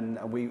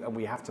 And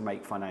we have to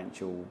make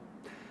financial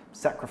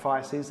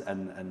sacrifices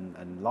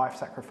and life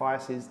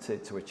sacrifices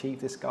to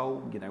achieve this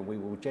goal. You know, we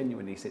will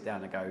genuinely sit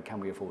down and go, can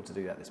we afford to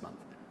do that this month?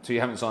 So you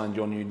haven't signed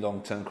your new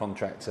long-term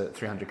contract at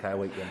 300k a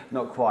week then?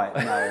 Not quite,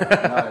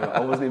 no.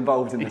 I wasn't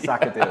involved in the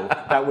Saka deal.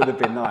 That would have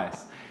been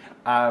nice.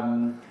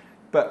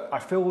 But I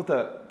feel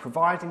that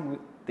providing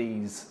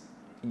these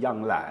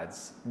young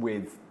lads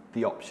with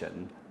the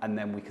option, and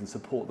then we can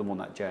support them on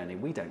that journey.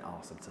 We don't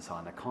ask them to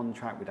sign a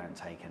contract. We don't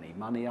take any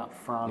money up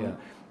front. Yeah.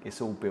 It's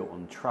all built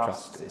on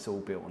trust. It's all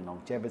built on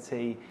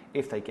longevity.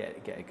 If they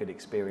get a good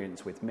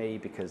experience with me,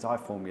 because I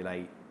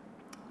formulate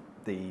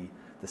the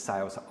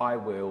sales, I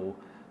will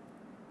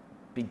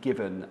be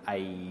given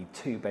a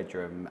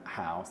 2-bedroom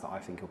house that I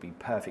think will be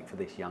perfect for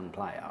this young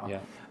player. Yeah.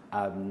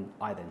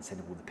 I then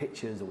send him all the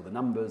pictures, all the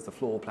numbers, the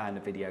floor plan,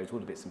 the videos, all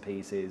the bits and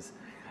pieces,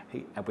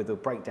 with a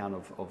breakdown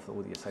of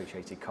all the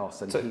associated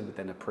costs, and he would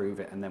then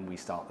approve it, and then we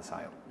start the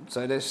sale.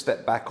 So let's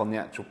step back on the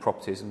actual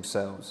properties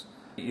themselves.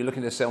 You're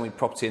looking to sell me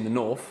property in the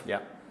north.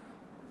 Yeah.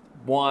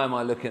 Why am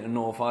I looking at the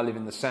north? I live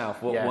in the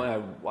south.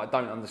 I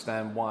don't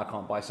understand why I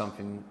can't buy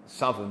something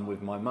southern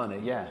with my money.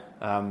 Yeah.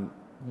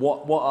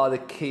 What are the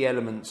key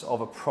elements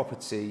of a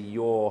property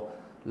you're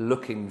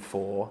looking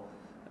for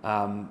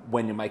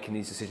when you're making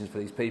these decisions for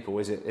these people?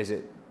 Is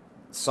it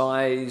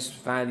size,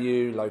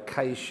 value,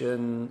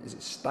 location? Is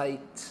it state?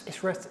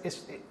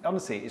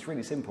 Honestly, it's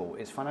really simple.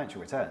 It's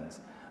financial returns.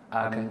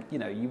 You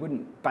know, you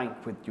wouldn't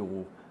bank with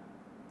your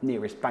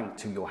nearest bank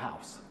to your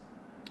house.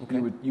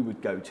 Okay. You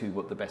would go to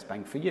what the best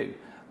bank for you.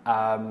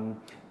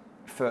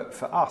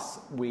 For us,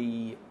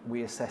 we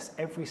assess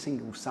every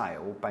single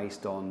sale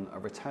based on a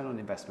return on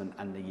investment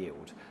and the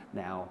yield.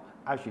 Now,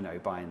 as you know,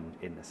 buying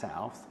in the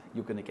south,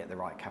 you're going to get the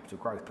right capital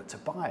growth. But to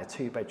buy a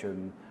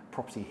 2-bedroom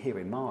property here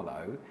in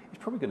Marlow,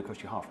 it's probably going to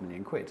cost you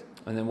 £500,000.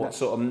 And then what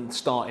sort of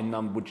starting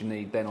number would you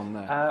need then on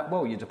that?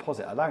 Well, your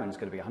deposit alone is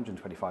going to be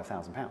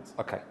 £125,000.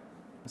 Okay.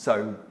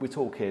 So we're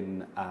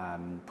talking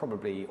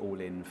probably all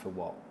in for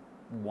what?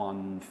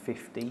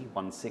 150,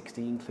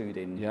 160,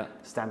 including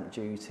stamp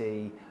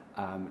duty,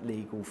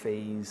 legal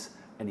fees,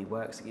 any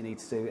works that you need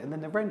to do, and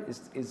then the rent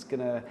is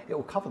gonna, it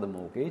will cover the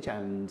mortgage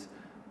and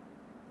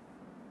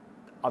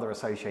other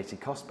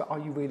associated costs, but are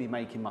you really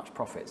making much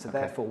profit? So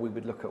therefore we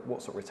would look at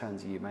what sort of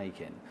returns are you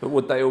making. But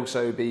would they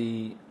also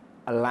be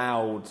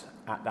allowed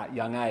at that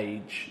young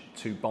age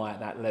to buy at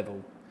that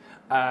level?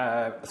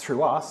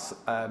 Through us,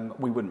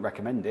 we wouldn't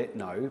recommend it,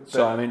 no.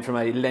 So I mean, from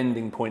a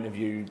lending point of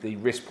view, the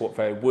risk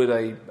portfolio,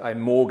 would a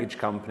mortgage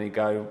company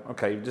go,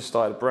 okay, you've just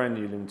started a brand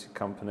new limited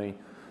company,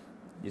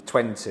 you're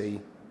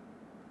 20,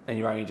 and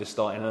you're only just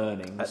starting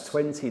earnings? At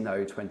 20,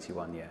 no.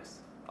 21, yes.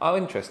 Oh,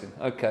 interesting.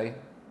 Okay.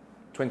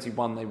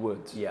 21 they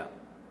would? Yeah,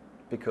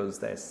 because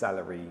their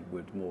salary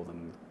would more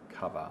than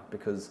cover.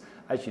 Because,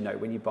 as you know,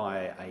 when you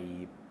buy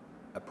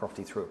a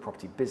property through a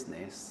property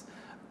business,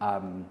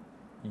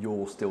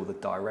 you're still the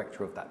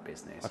director of that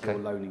business. Okay.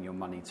 You're loaning your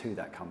money to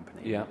that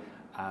company,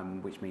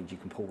 which means you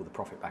can pull the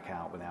profit back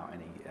out without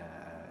any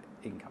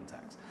income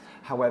tax.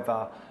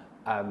 However,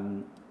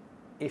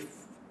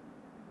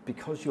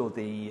 because you're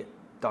the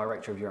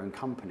director of your own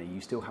company,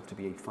 you still have to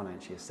be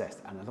financially assessed.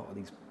 And a lot of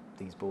these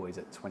boys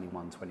at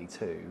 21,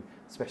 22,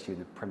 especially in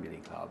the Premier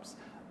League clubs,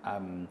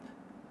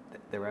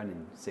 they're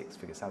earning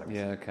 6-figure salaries.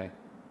 Yeah, okay.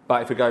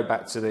 But if we go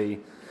back to the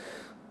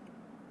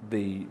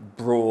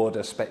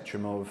broader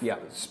spectrum of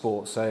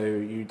sports, so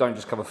you don't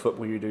just cover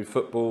football, you do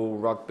football,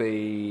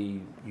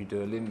 rugby, you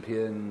do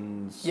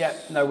Olympians. Yeah,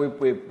 no,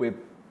 we're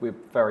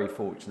very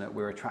fortunate.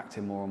 We're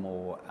attracting more and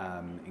more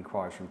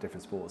inquiries from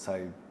different sports.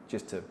 So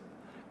just to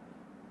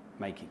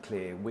make it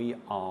clear, we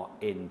are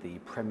in the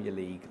Premier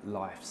League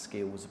life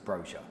skills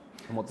brochure.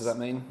 And what does that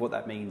mean? What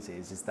that means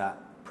is that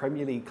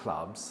Premier League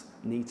clubs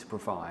need to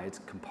provide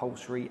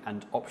compulsory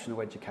and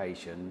optional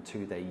education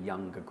to their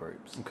younger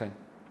groups. Okay.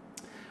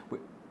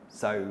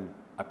 So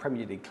a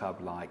Premier League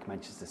club like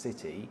Manchester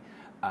City,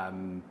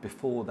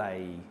 before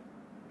they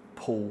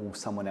pull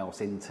someone else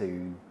in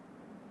to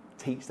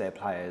teach their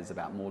players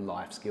about more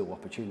life skill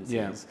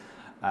opportunities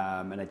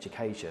and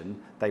education,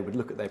 they would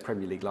look at their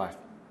Premier League life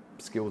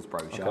skills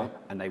brochure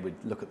and they would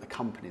look at the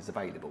companies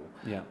available.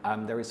 Yeah.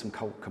 There is some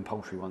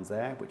compulsory ones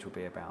there, which will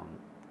be about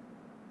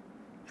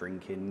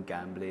drinking,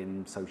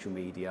 gambling, social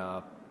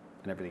media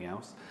and everything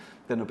else.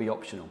 Then there'll be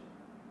optional.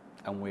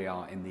 And we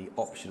are in the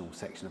optional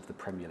section of the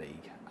Premier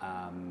League.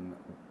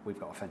 We've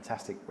got a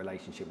fantastic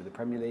relationship with the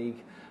Premier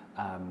League.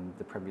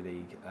 The Premier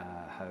League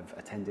have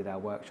attended our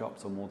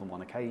workshops on more than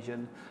one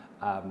occasion,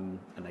 and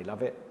they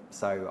love it.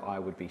 So I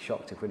would be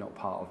shocked if we're not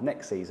part of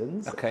next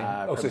season's. Okay.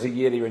 So it's a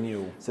yearly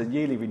renewal. So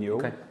yearly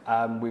renewal.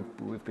 Okay.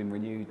 We've been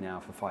renewed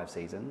now for 5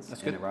 seasons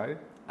in a row.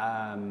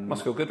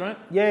 Must feel good, right?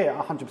 Yeah,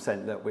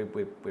 100%. That we're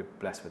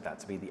blessed with that,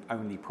 to be the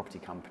only property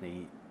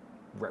company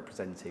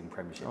representing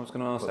Premiership. I was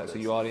going to ask that. So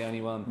footballers. you are the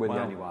only one? We're Wow.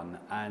 the only one,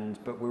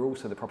 but we're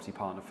also the property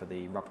partner for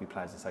the Rugby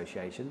Players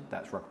Association.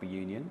 That's Rugby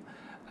Union,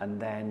 and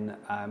then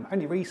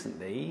only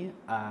recently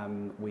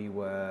we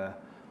were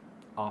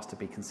asked to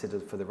be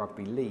considered for the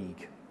Rugby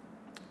League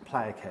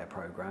player care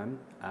programme.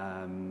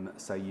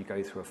 So you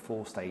go through a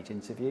 4-stage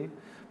interview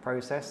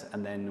process,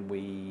 and then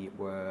we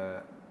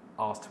were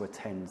asked to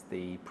attend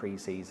the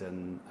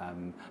pre-season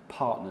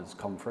partners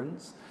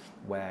conference,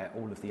 where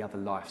all of the other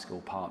life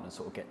skill partners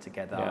sort of get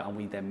together, and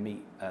we then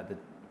meet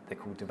they're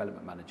called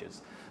development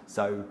managers.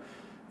 So,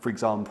 for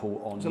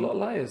example, there's a lot of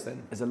layers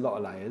then. There's a lot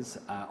of layers.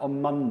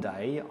 On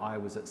Monday, I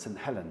was at St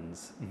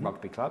Helens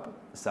Rugby Club.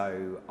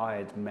 So I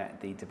had met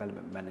the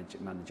development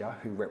manager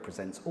who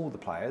represents all the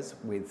players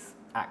with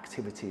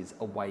activities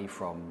away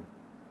from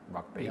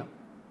rugby.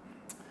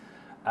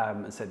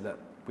 And said, look,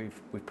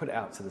 we've put it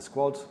out to the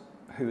squad,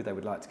 who they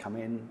would like to come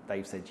in.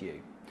 They've said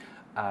you.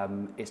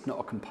 It's not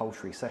a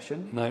compulsory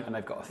session. No. And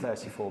they've got a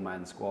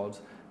 34-man squad.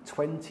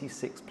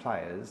 26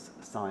 players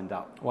signed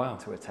up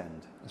to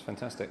attend. That's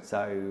fantastic.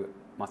 So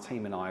my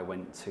team and I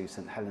went to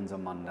St Helens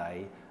on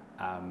Monday.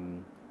 I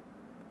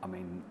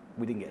mean,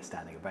 we didn't get a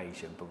standing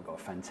ovation, but we got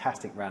a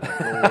fantastic round of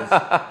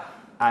applause.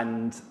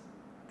 And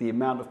the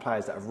amount of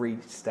players that have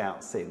reached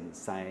out since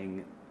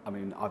saying, I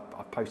mean,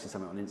 I've posted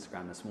something on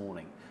Instagram this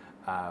morning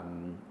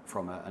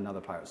from another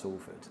player at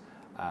Salford.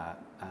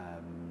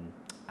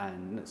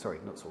 And sorry,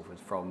 not Salford,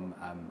 from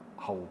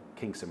Hull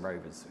Kingston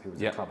Rovers, who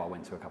was a club I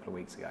went to a couple of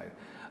weeks ago,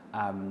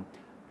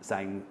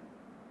 saying,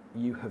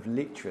 you have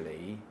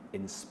literally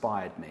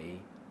inspired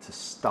me to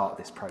start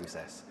this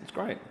process. It's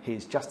great.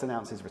 He's just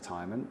announced his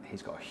retirement.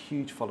 He's got a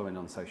huge following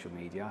on social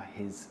media.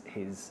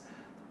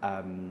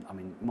 I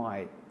mean,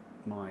 my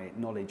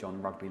knowledge on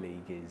rugby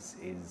league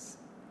is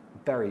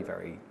very,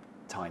 very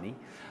tiny.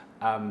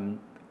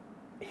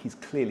 He's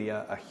clearly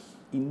a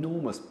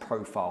enormous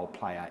profile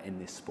player in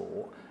this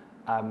sport.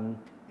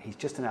 He's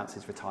just announced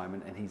his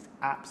retirement, and he's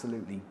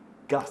absolutely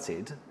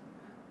gutted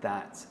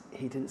that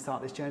he didn't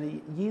start this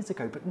journey years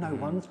ago, but no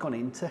one's gone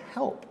in to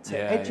help, to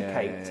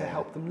educate, to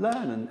help them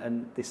learn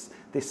and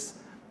this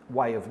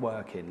way of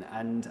working.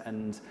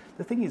 And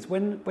the thing is,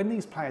 when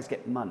these players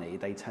get money,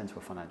 they turn to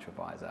a financial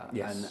advisor.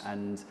 Yes.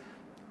 And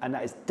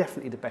that is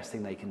definitely the best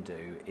thing they can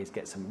do, is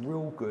get some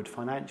real good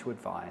financial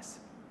advice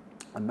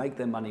and make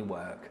their money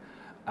work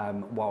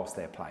whilst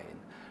they're playing.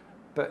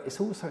 But it's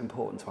also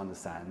important to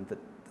understand that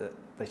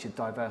they should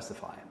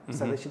diversify.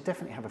 So they should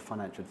definitely have a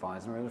financial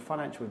advisor, and a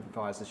financial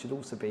advisor should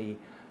also be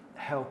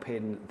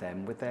helping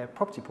them with their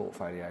property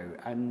portfolio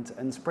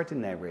and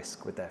spreading their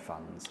risk with their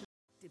funds.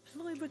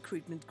 Deploy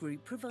Recruitment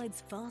Group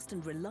provides fast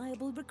and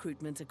reliable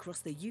recruitment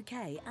across the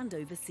UK and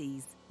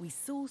overseas. We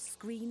source,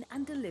 screen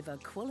and deliver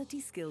quality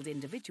skilled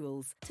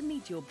individuals to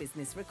meet your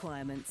business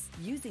requirements.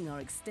 Using our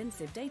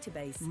extensive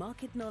database,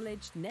 market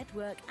knowledge,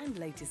 network and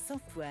latest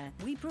software,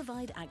 we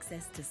provide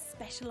access to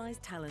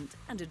specialised talent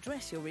and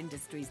address your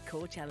industry's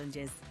core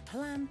challenges.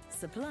 Plan,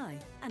 supply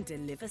and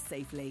deliver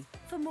safely.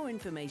 For more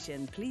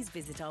information, please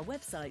visit our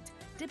website,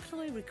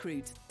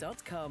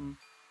 deployrecruit.com.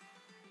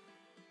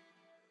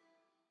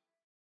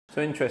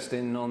 So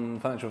interesting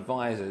on financial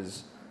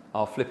advisors.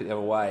 I'll flip it the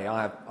other way.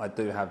 I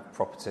do have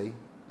property,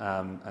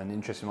 and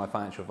interesting. My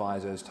financial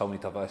advisor has told me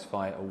to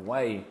diversify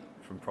away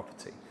from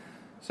property.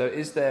 So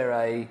is there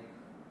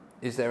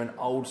an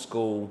old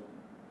school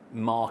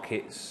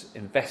markets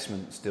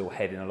investment still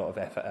head in a lot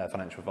of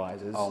financial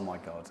advisors? Oh my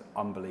God,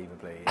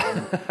 unbelievably!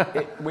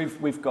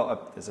 We've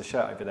got there's a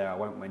shirt over there. I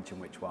won't mention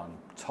which one.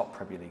 Top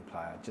Premier League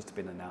player, just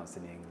been announced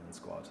in the England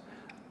squad.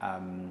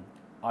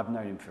 I've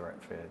known him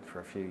for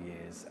a few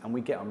years, and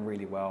we get on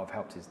really well. I've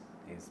helped his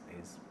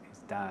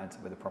dad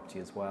with a property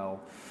as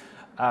well.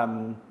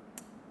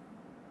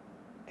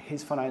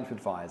 His financial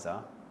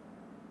advisor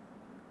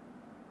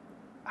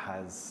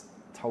has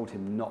told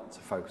him not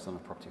to focus on a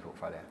property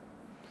portfolio,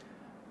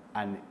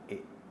 and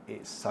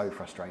it's so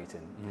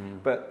frustrating.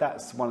 But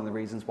that's one of the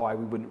reasons why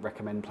we wouldn't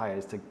recommend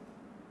players to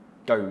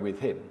go with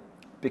him,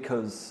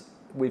 because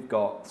we've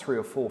got 3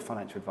 or 4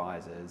 financial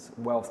advisors,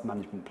 wealth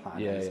management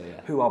planners,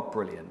 who are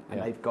brilliant,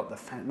 and they've got the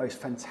most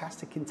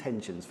fantastic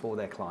intentions for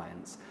their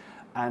clients.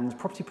 And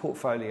property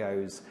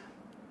portfolios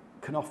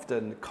can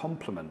often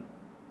complement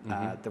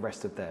the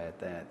rest of their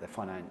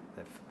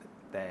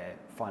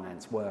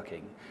finance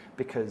working,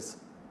 because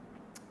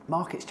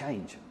markets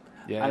change.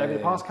 And over the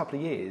past couple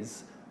of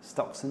years,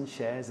 stocks and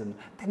shares, and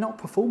they're not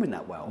performing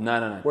that well.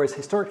 No. Whereas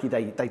historically,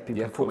 they've been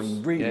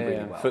performing really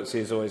well. FTSE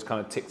has always kind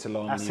of ticked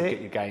along, That's and you it.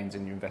 get your gains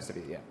and you invested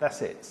it.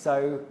 That's it.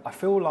 So I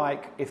feel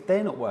like if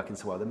they're not working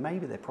so well, then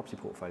maybe their property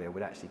portfolio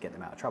would actually get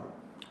them out of trouble.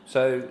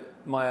 So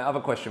my other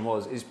question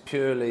was, is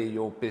purely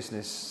your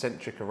business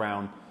centric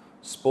around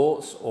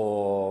sports,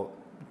 or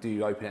do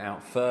you open it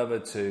out further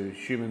to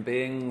human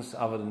beings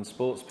other than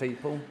sports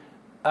people?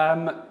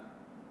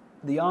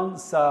 The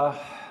answer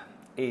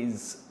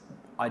is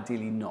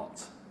ideally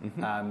not.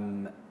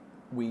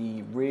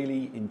 We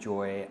really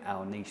enjoy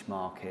our niche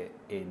market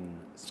in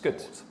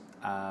sport.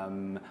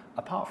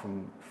 apart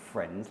from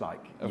friends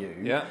like you,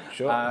 yeah,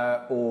 sure,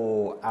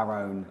 or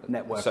our own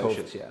network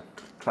associates, of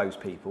close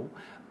people.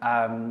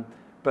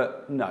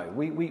 But no,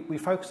 we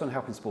focus on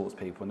helping sports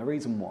people, and the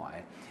reason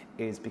why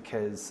is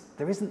because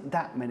there isn't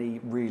that many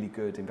really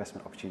good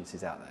investment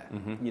opportunities out there.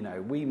 Mm-hmm. You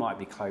know, we might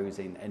be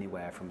closing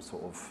anywhere from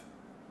sort of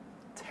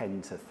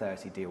 10 to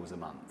 30 deals a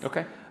month.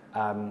 Okay.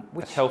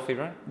 Which That's healthy,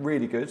 right?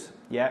 Really good.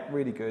 Yeah,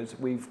 really good.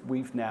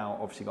 We've now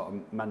obviously got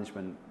a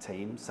management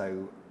team,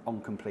 so on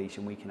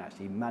completion we can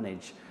actually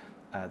manage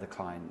the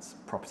client's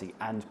property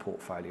and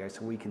portfolio,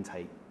 so we can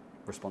take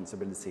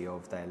responsibility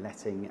of their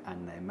letting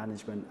and their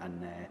management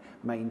and their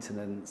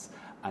maintenance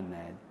and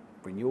their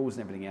renewals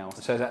and everything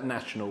else. So is that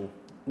national?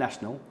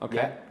 National.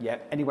 Okay. Yeah.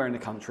 Anywhere in the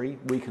country,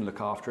 we can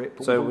look after it.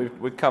 So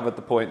we've covered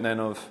the point then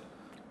of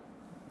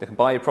they can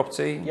buy your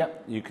property.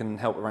 Yep. You can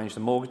help arrange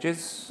the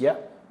mortgages.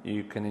 Yep.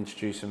 You can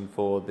introduce them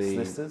for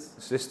the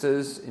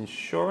solicitors,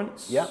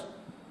 insurance. Yep.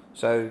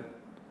 So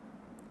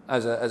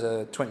as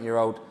a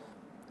 20-year-old,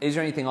 is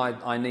there anything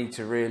I need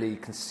to really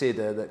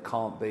consider that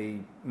can't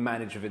be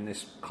managed within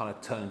this kind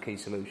of turnkey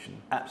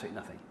solution? Absolutely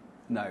nothing.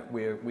 No,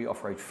 we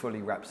offer a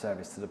fully wrapped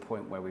service to the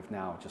point where we've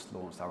now just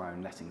launched our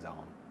own lettings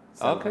arm.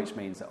 So, which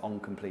means that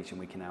on completion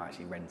we can now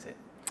actually rent it.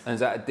 And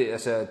is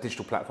that's a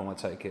digital platform, I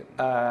take it?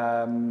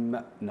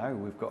 No,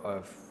 we've got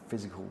a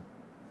physical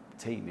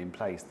team in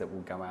place that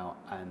will go out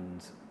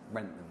and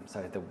rent them,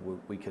 so that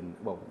we can,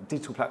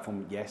 digital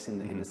platform, yes,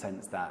 in the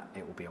sense that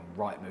it will be on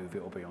Rightmove,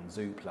 it will be on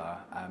Zoopla,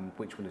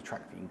 which will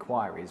attract the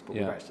inquiries, but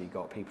we've actually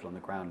got people on the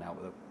ground now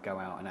that go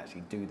out and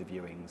actually do the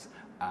viewings,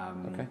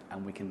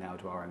 and we can now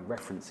do our own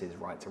references,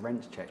 right to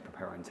rent checks,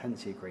 prepare our own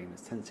tenancy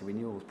agreements, tenancy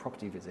renewals,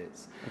 property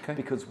visits,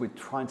 because we're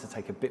trying to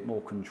take a bit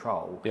more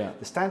control.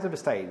 The standard of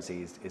estate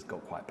agencies is got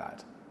quite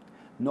bad.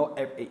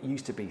 It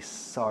used to be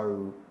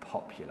so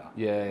popular.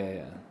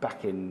 Yeah.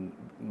 Back in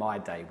my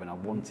day when I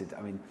wanted,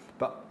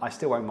 but I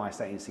still own my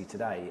estate agency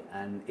today,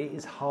 and it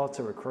is hard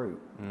to recruit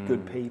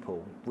good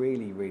people.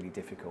 Really, really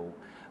difficult.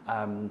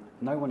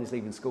 No one is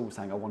leaving school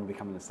saying I want to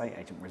become an estate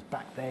agent. Whereas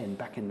back then,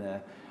 back in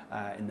the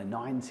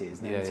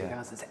 90s, and the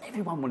 2000s,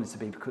 everyone wanted to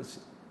be, because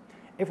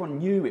everyone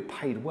knew it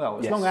paid well.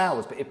 It's long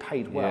hours, but it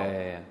paid well.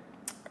 Yeah.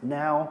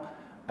 Now,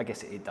 I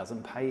guess it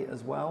doesn't pay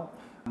as well.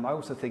 I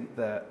also think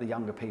that the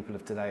younger people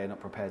of today are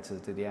not prepared to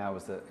do the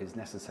hours that is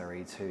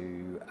necessary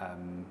to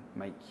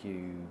make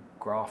you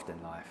graft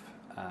in life.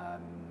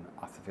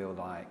 I feel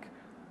like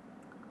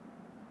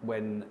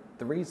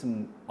the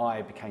reason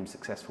I became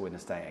successful in a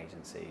estate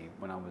agency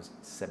when I was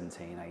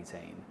 17,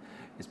 18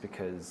 is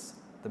because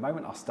the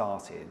moment I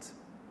started,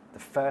 the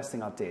first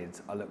thing I did,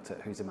 I looked at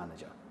who's a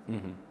manager.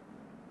 Mm-hmm.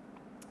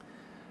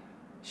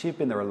 She'd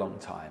been there a long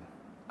time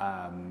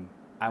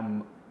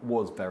and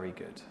was very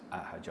good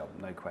at her job,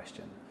 no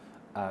question.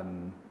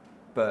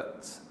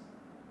 But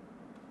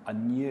I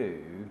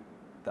knew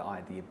that I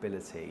had the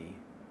ability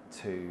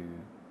to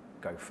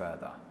go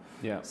further.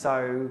 Yeah.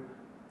 So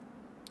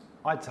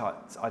I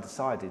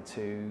decided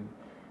to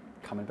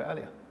come in a bit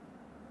earlier.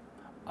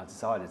 I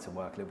decided to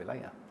work a little bit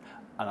later.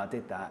 And I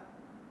did that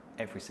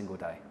every single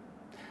day.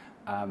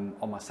 On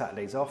my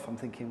Saturdays off, I'm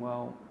thinking,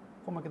 well,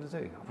 what am I going to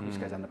do? I'll probably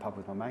just go down the pub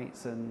with my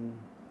mates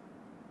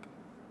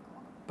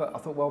But I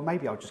thought, well,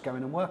 maybe I'll just go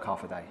in and work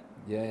half a day.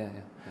 Yeah.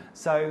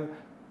 So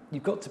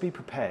you've got to be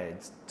prepared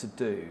to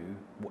do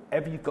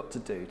whatever you've got to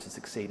do to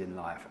succeed in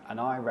life. And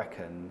I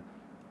reckon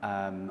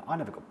I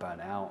never got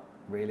burnt out,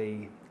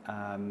 really.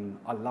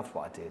 I loved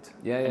what I did.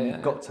 And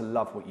you've got to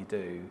love what you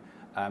do,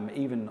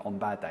 even on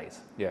bad days.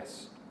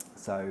 Yes.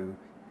 So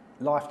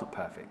life's not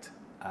perfect,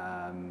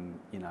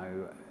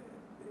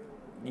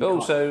 But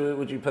also,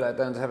 would you put that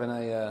down to having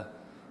a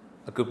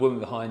good woman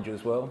behind you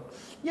as well?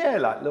 Yeah,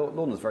 like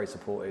Lorna's very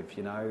supportive,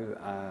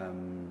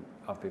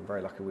 I've been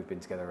very lucky. We've been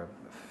together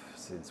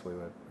since we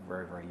were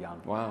very, very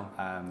young. Wow.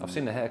 I've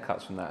seen the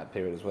haircuts from that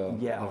period as well.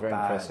 Yeah, very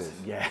impressive.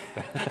 Yeah.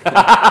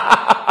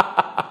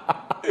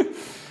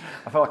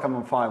 I feel like I'm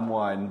on fine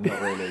wine,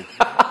 not really.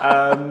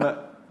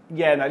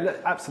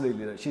 Look,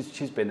 absolutely. Look,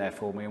 she's been there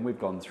for me, and we've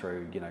gone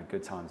through,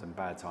 good times and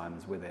bad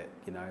times with it.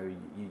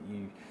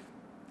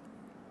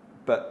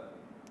 But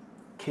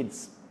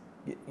kids.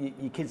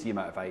 Your kids are your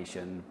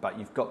motivation, but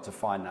you've got to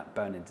find that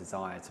burning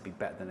desire to be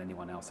better than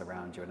anyone else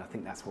around you. And I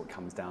think that's what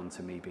comes down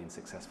to me being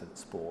successful at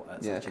sport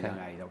at such a young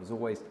age. I was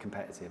always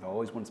competitive. I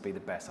always wanted to be the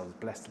best. I was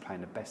blessed to play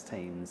in the best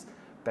teams,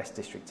 best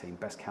district team,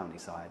 best county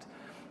side.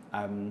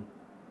 And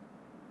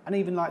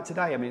even like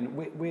today,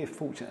 we're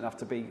fortunate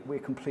enough we're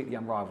completely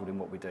unrivaled in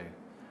what we do.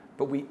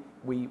 But we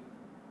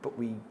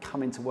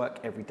come into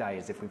work every day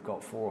as if we've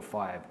got 4 or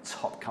 5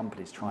 top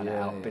companies trying to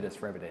outbid us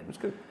for everything. That's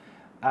good.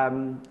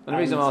 And the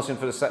reason I'm asking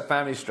for the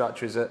family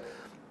structure is that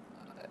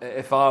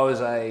if I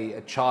was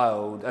a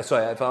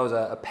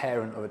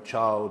parent of a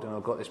child and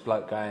I've got this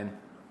bloke going,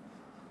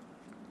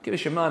 give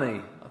us your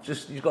money.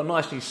 You've got a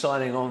nice new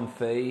signing on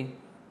fee.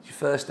 It's your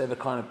first ever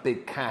kind of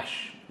big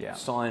cash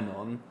sign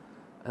on.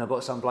 And I've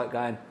got some bloke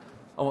going,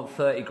 I want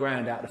 30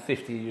 grand out of the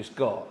 50 you just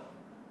got.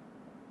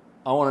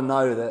 I want to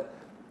know that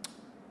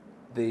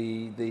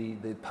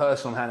the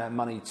person I'm handing out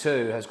money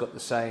to has got the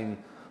same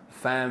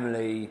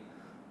family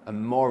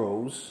and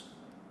morals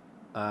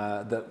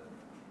that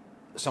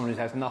someone who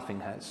has nothing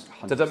has.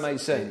 Does that make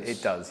sense?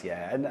 It does,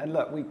 yeah. And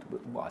look,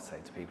 what I say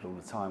to people all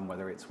the time,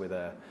 whether it's with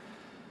a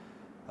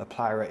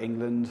player at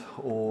England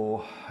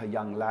or a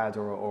young lad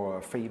or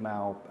a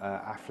female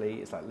athlete,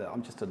 it's like, look,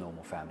 I'm just a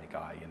normal family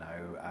guy, you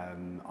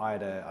know. I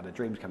had a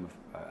dream to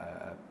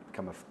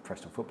become a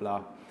professional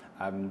footballer.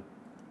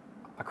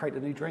 I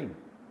created a new dream,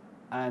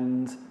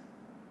 and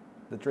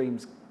the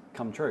dreams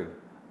come true.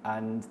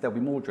 And there'll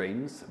be more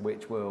dreams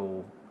which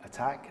we'll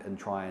attack and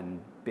try and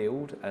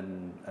build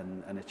and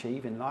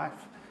achieve in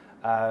life.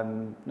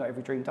 Not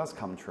every dream does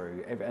come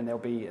true, and there'll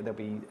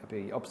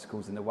be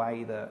obstacles in the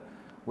way that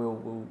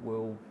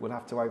we'll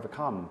have to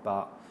overcome.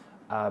 But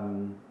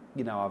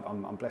you know,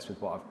 I'm blessed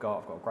with what I've got.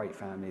 I've got a great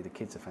family. The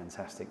kids are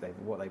fantastic.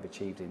 What they've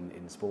achieved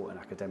in sport and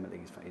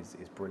academically is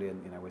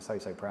brilliant. You know, we're so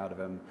proud of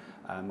them.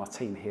 My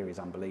team here is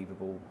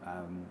unbelievable.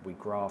 We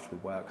graft, we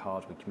work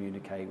hard, we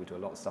communicate, we do a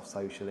lot of stuff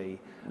socially.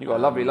 You've got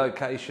a lovely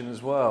location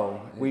as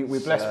well. We're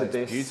blessed with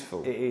this.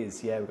 Beautiful. It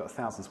is, yeah. We've got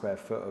 1,000 square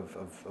foot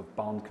of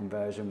barn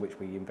conversion, which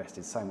we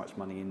invested so much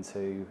money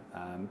into.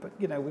 But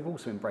you know, we've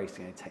also embraced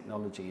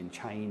technology and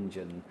change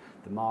and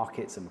the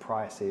markets and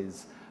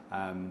prices.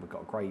 We've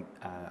got great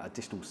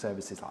additional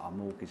services like our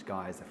mortgage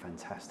guys. They're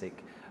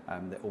fantastic.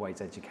 They're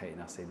always educating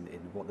us in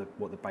what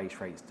the base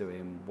rate's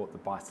doing, what the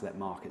buy-to-let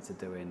markets are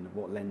doing,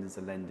 what lenders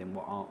are lending,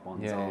 what aren't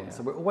ones aren't. Yeah.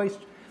 So we're always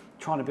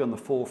trying to be on the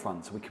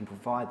forefront so we can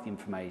provide the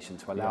information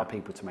to allow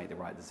people to make the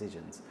right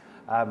decisions.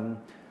 And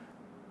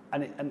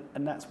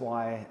that's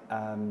why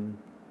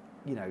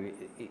you know,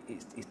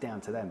 it's down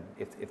to them.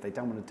 If they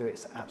don't want to do it,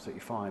 it's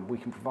absolutely fine. We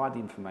can provide the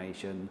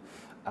information,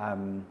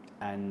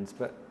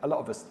 but a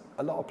lot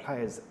of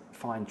players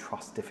find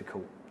trust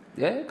difficult.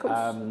 Yeah, of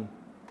course.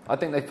 I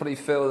think they probably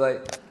feel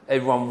that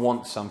everyone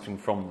wants something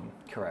from them.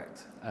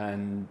 Correct.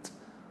 And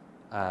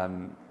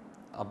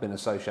I've been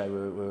associated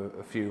with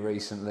a few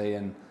recently,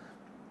 and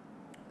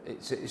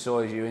it's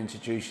always you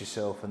introduce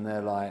yourself and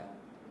they're like,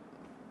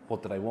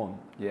 what do they want?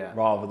 Yeah.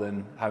 Rather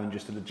than having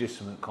just a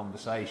legitimate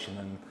conversation.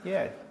 And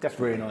yeah, definitely. It's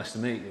really nice to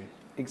meet you.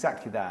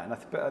 Exactly that. And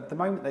but at the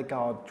moment their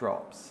guard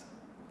drops,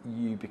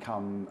 you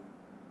become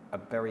a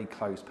very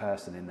close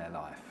person in their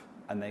life,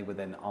 and they would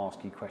then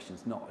ask you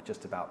questions not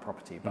just about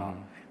property, but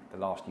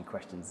they'll ask you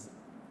questions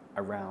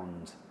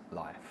around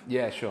life.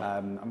 Yeah, sure.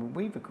 I mean,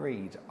 we've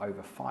agreed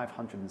over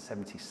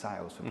 570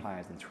 sales for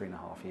players in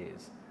 3.5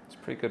 years. It's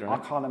pretty good, right?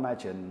 I can't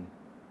imagine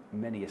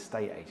many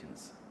estate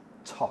agents,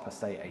 top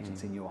estate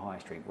agents in your high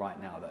street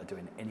right now that are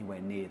doing anywhere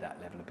near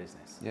that level of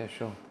business. Yeah,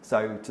 sure.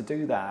 So to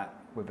do that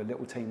with a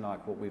little team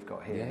like what we've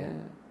got here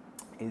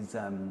is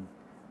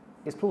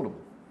plausible.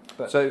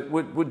 But so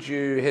would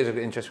you, here's an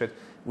interesting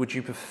question, would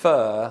you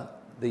prefer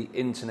the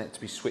internet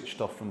to be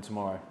switched off from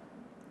tomorrow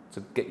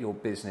to get your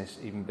business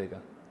even bigger?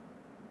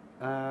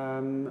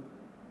 From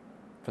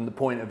the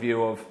point of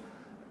view of,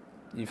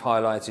 you've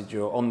highlighted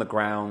you're on the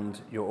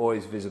ground, you're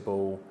always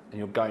visible, and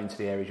you're going to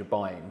the areas you're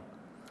buying.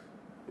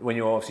 When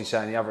you're obviously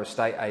saying the other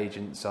estate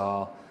agents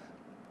are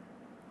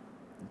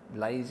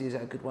lazy, is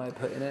that a good way of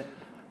putting it?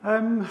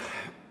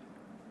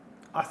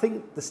 I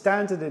think the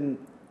standard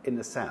in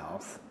the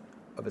south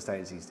of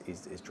estate agents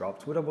is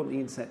dropped. Would I want the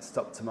internet to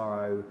stop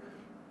tomorrow?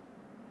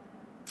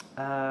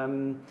 I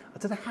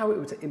don't know how it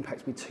would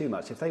impact me too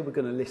much. If they were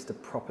going to list a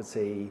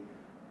property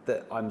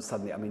that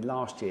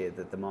last year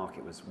the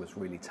market was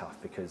really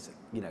tough because,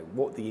 you know,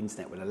 what the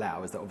internet would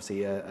allow is that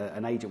obviously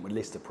an agent would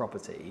list a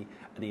property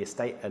and the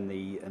estate and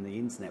the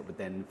internet would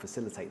then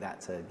facilitate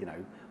that to, you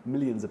know,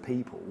 millions of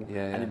people,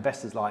 and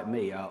investors like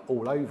me are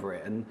all over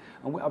it. And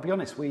I'll be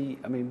honest,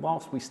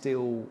 whilst we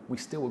still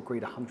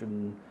agreed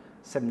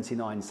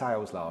 179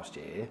 sales last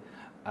year,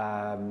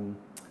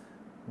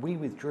 we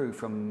withdrew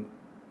from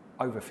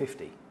over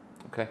 50.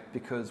 Okay.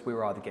 Because we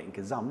were either getting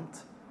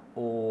gazumped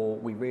or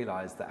we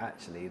realised that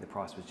actually the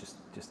price was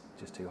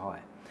just too high.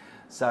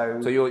 So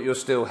you're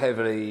still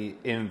heavily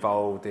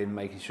involved in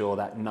making sure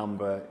that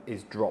number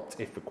is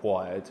dropped if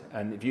required,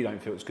 and if you don't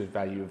feel it's good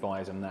value, you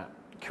advise on that.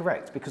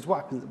 Correct, because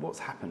what's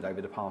happened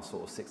over the past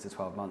sort of 6 to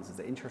 12 months is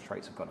that interest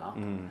rates have gone up,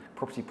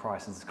 property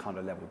prices have kind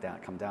of leveled down,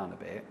 come down a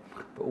bit,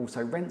 but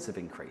also rents have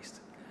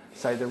increased.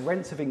 So the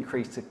rents have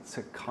increased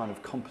to kind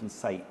of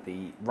compensate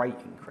the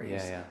rate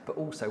increase, but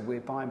also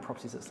we're buying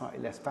properties at slightly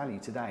less value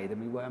today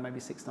than we were maybe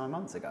 6-9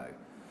 months ago.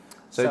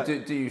 So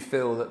do you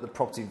feel that the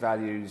property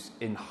values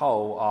in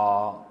whole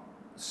are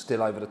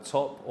still over the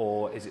top,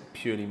 or is it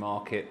purely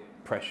market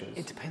pressures?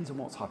 It depends on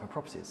what type of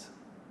properties.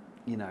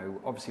 You know,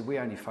 obviously we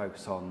only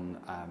focus on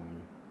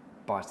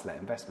buy-to-let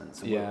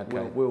investments. So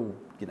we'll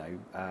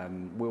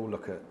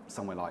look at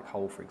somewhere like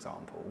Hull, for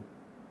example,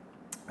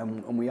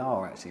 and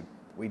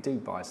we do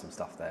buy some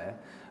stuff there,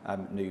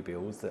 new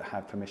builds that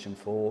have permission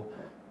for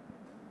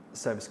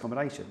service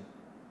accommodation.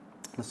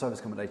 The service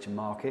accommodation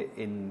market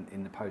in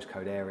the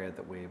postcode area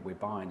that we're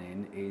buying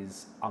in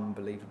is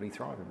unbelievably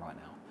thriving right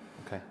now.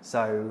 Okay.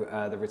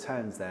 So the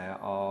returns there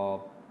are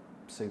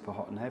super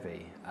hot and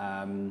heavy.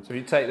 So if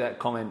you take that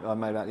comment I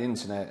made about the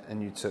internet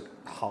and you took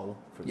Hull,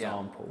 for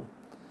example,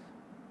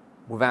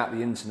 without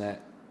the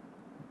internet,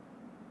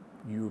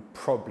 you would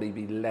probably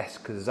be less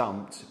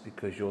gazumped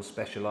because you're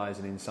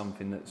specialising in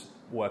something that's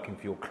working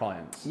for your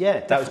clients. Yeah,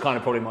 that was kind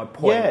of probably my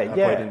point. Yeah, I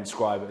probably didn't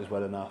describe it as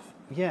well enough.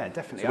 Yeah,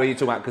 definitely. So when you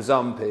talk about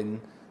gazumping,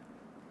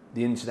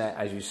 the internet,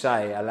 as you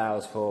say,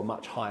 allows for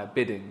much higher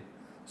bidding.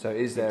 So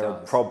is there a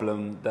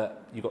problem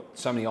that you've got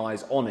so many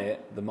eyes on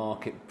it, the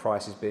market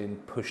price is being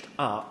pushed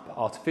up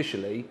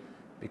artificially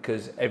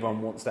because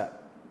everyone wants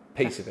that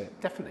piece of it?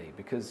 Definitely,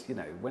 because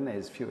when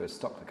there's fewer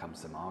stock that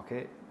comes to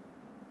market,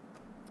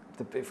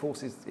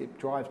 it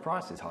drives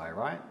prices higher,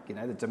 right?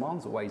 The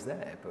demand's always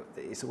there, but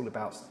it's all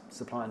about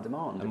supply and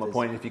demand. And my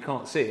point is, if you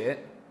can't see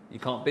it, you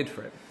can't bid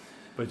for it.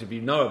 But if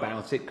you know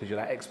about it because you're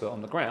that expert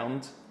on the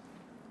ground,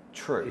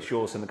 true, it's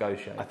yours to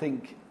negotiate. I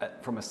think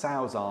from a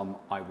sales arm,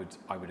 I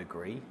would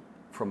agree.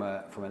 From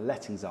a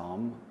lettings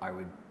arm, I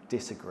would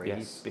disagree,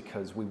 yes,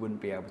 because we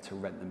wouldn't be able to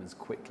rent them as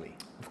quickly.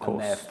 Of course.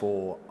 And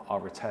therefore, our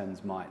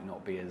returns might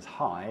not be as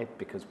high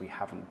because we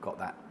haven't got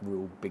that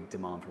real big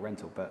demand for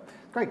rental. But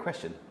great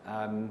question.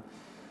 I haven't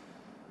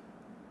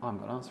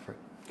got an answer for it.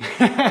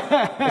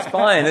 It's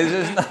fine. There's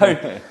just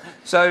no.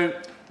 So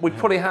we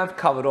probably have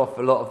covered off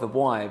a lot of the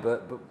why,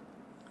 but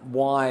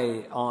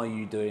why are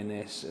you doing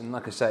this? And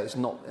like I say, it's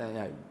not.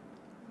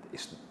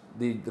 It's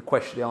the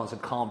question. The answer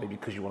can't be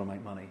because you want to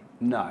make money.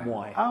 No.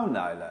 Why? Oh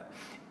no.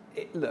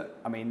 Look.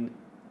 I mean,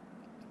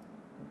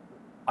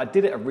 I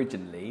did it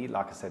originally,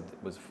 like I said,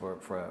 it was for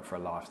a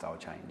lifestyle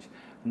change.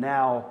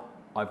 Now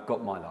I've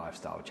got my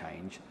lifestyle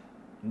change.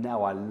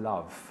 Now I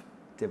love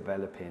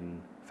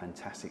developing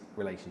fantastic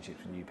relationships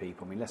with new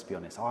people. I mean, let's be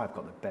honest, I've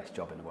got the best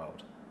job in the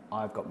world.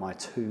 I've got my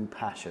two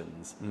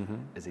passions,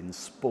 as in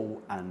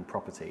sport and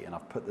property, and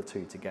I've put the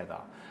two together.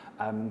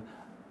 And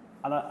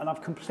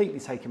I've completely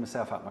taken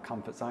myself out of my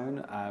comfort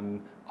zone.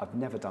 I've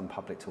never done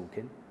public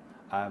talking.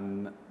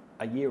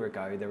 A year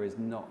ago, there is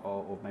not,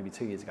 or maybe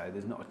 2 years ago,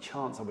 there's not a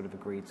chance I would have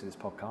agreed to this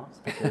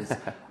podcast because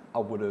I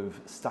would have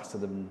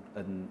stuttered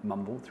and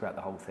mumbled throughout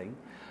the whole thing.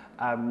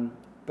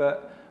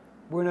 But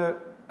we're in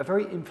a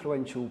very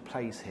influential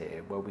place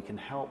here where we can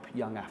help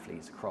young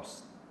athletes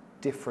across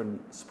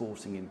different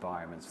sporting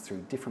environments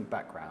through different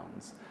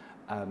backgrounds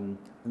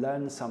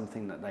learn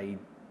something that they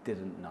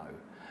didn't know.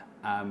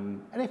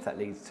 And if that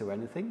leads to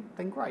anything,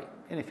 then great.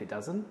 And if it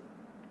doesn't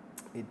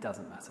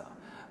matter.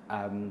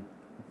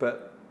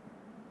 But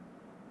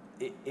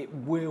it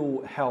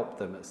will help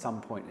them at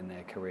some point in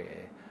their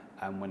career.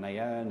 And when they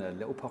earn a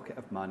little pocket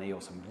of money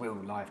or some real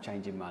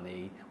life-changing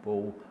money,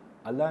 well,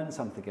 I learned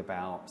something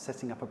about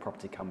setting up a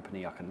property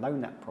company. I can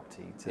loan that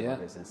property to my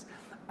business.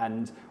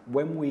 And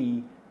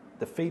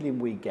the feeling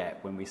we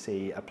get when we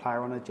see a player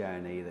on a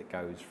journey that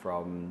goes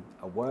from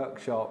a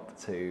workshop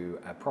to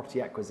a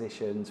property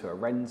acquisition to a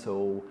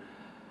rental,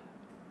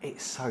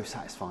 it's so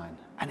satisfying.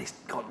 And it's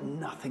got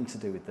nothing to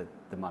do with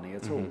the money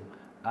at all.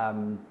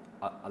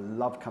 I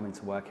love coming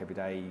to work every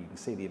day. You can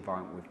see the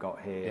environment we've got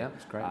here. Yeah,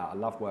 it's great. I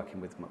love working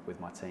with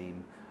my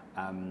team.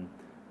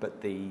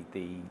 But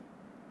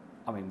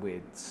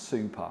we're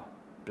super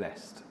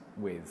blessed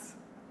with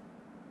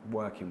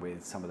working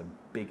with some of the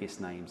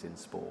biggest names in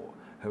sport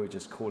who are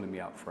just calling me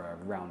up for a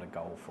round of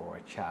golf or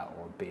a chat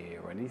or a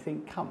beer, and you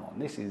think, come on,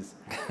 this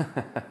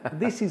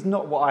is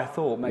not what I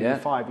thought maybe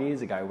 5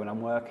 years ago when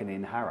I'm working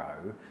in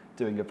Harrow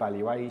doing a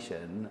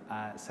valuation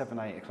at 7,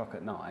 8 o'clock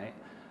at night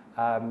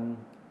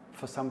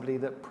for somebody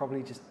that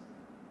probably just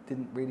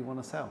didn't really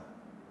want to sell.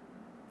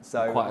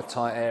 So quite a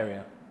tight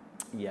area.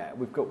 Yeah,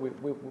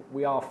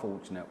 we are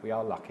fortunate, we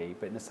are lucky,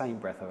 but in the same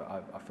breath,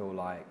 I feel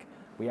like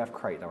we have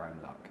created our own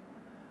luck.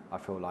 I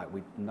feel like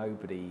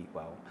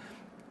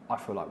I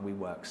feel like we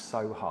work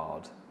so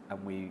hard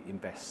and we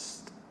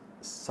invest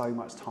so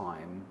much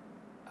time,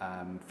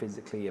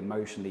 physically,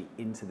 emotionally,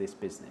 into this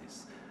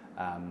business,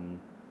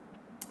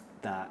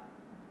 that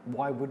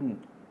why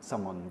wouldn't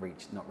someone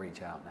not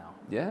reach out now?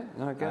 Yeah,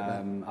 no, I get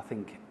that. I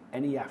think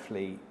any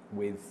athlete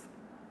with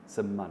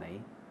some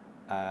money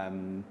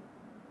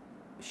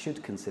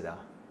should consider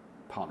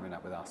partnering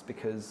up with us,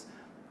 because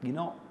you're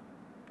not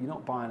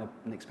buying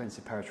an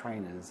expensive pair of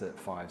trainers at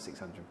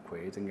 500-600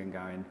 quid and then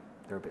going,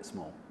 they're a bit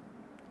small.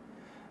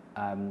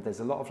 There's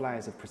a lot of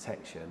layers of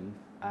protection,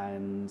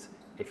 and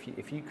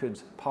if you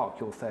could park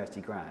your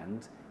 30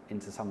 grand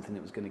into something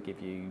that was going to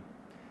give you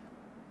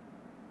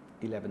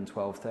 11,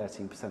 12,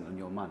 13% on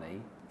your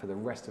money for the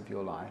rest of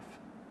your life,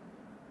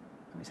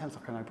 it sounds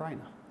like a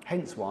no-brainer.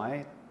 Hence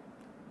why,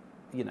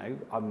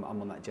 I'm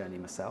on that journey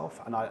myself,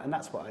 and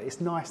that's why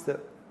it's nice that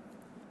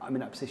I'm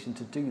in that position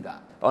to do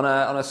that. On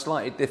a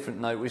slightly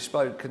different note, we've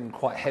spoken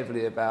quite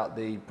heavily about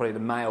probably the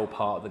male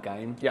part of the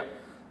game. Yeah.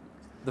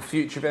 The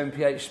future of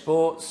MPH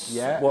sports.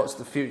 Yeah. What's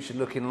the future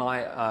looking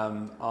like?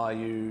 Are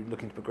you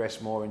looking to progress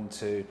more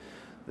into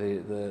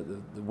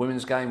the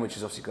women's game, which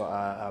has obviously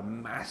got a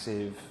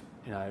massive,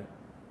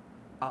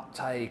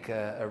 uptake,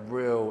 a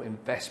real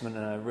investment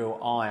and a real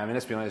eye. I mean,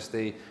 let's be honest,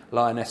 the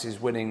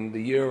Lionesses winning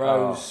the Euros.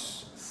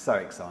 Oh, so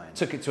exciting.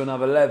 Took it to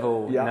another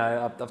level.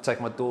 Yeah. I've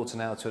taken my daughter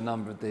now to a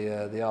number of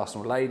the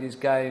Arsenal ladies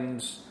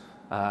games.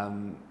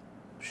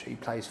 She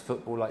plays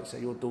football, like you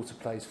say, your daughter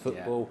plays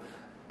football. Yeah.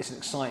 it's an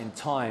exciting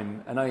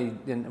time,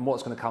 and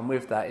what's going to come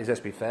with that is, let's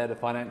be fair, the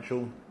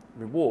financial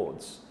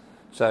rewards.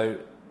 So,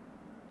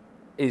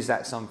 is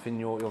that something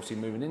you're obviously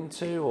moving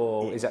into,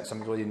 or is that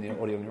something already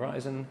on the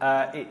horizon?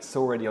 It's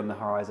already on the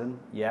horizon,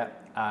 yeah.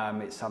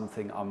 It's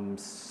something I'm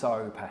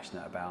so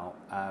passionate about.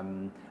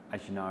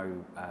 As you know,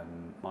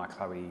 my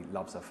Chloe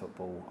loves her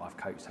football. I've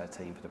coached her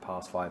team for the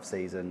past 5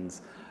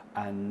 seasons,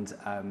 and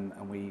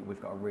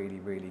we've got a really,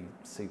 really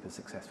super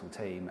successful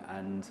team.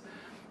 And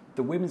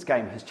the women's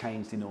game has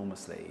changed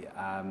enormously.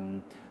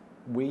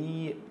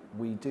 We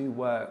do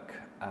work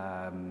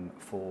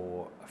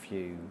for a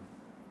few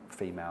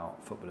female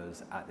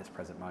footballers at this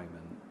present moment,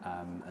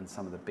 and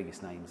some of the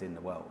biggest names in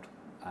the world.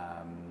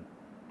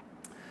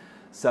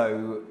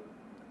 So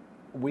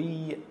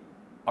we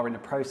are in the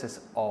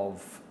process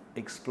of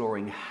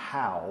exploring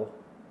how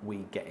we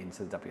get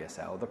into the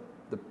WSL.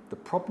 The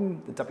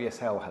problem the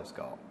WSL has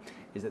got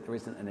is that there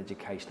isn't an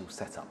educational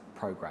setup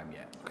program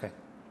yet. Okay.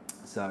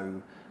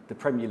 So the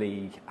Premier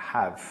League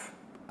have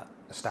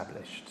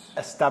established,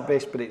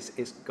 but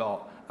it's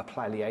got a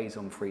player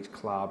liaison for each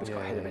club. It's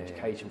got a head of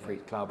education for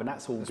each club, and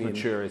that's all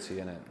maturity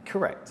in it.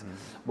 Correct.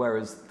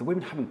 Whereas the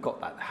women haven't got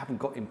that. They haven't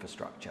got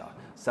infrastructure.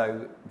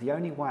 So the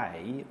only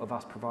way of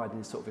us providing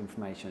this sort of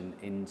information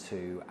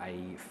into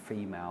a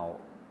female,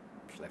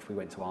 if we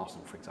went to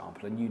Arsenal, for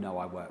example, and you know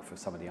I work for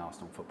some of the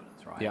Arsenal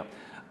footballers, right? Yeah.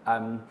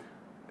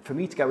 For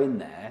me to go in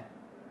there,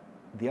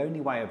 the only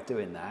way of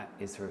doing that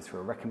is through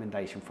a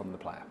recommendation from the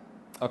player.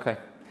 Okay.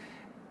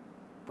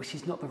 Which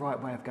is not the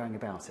right way of going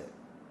about it.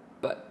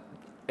 But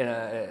in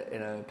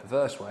a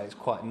perverse way, it's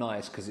quite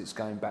nice because it's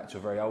going back to a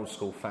very old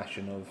school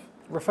fashion of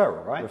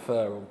referral, right?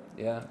 Referral,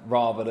 yeah,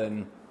 rather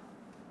than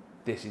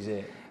this is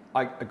it.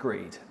 I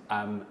agreed,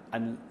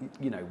 and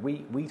you know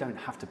we don't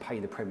have to pay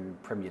the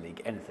Premier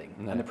League anything,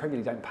 and the Premier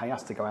League don't pay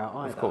us to go out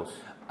either. Of course,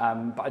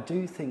 but I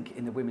do think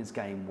in the women's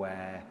game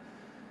where,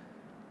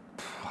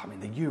 I mean,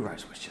 the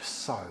Euros was just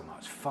so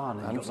much fun,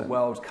 and you've got the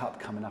World Cup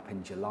coming up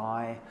in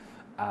July.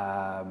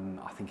 I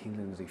think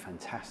England will be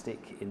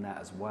fantastic in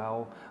that as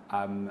well.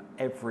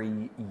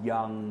 Every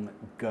young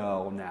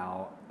girl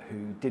now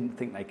who didn't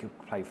think they could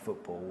play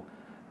football,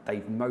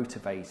 they've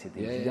motivated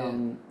these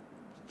young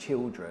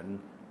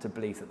children to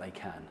believe that they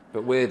can.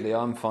 But weirdly,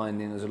 I'm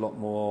finding there's a lot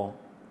more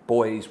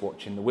boys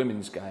watching the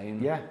women's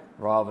game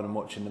rather than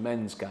watching the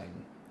men's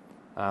game.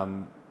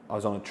 I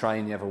was on a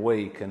train the other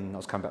week and I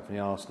was coming back from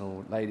the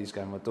Arsenal ladies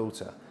game with my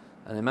daughter,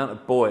 and the amount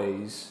of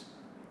boys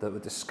that were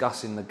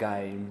discussing the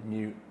game,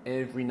 knew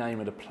every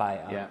name of the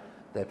player,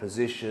 their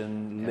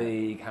position,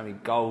 league, how many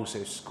goals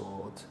they've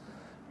scored.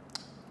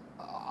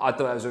 I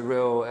thought it was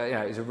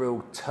a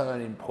real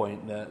turning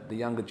point that the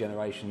younger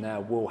generation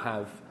now will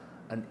have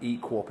an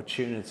equal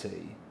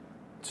opportunity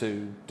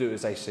to do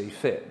as they see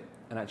fit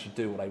and actually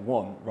do what they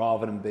want,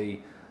 rather than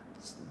be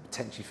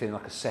potentially feeling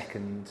like a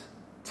second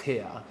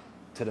tier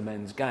to the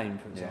men's game,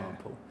 for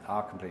example.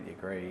 I completely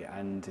agree.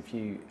 And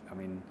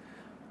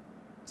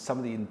some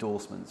of the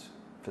endorsements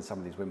for some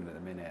of these women at the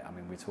minute, I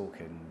mean, we're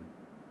talking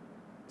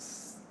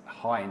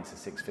high into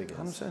 6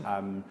 figures.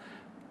 I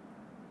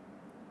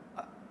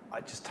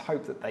just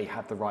hope that they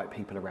have the right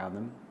people around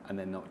them and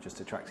they're not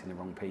just attracting the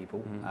wrong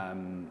people.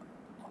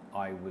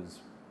 I was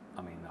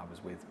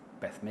with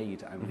Beth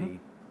Mead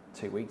only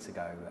 2 weeks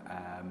ago.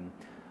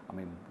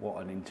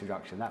 What an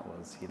introduction that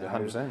was, you know.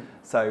 100%.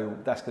 So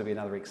that's going to be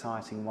another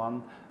exciting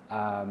one.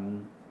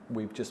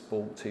 We've just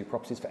bought 2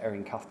 properties for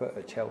Erin Cuthbert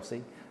at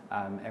Chelsea.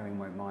 Erin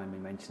won't mind me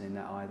mentioning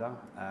that either.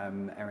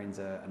 Erin's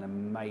an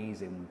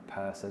amazing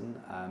person,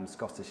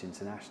 Scottish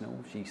international.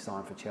 She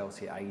signed for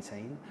Chelsea at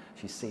 18.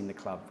 She's seen the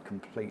club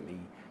completely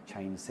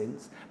change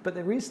since. But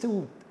there is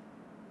still,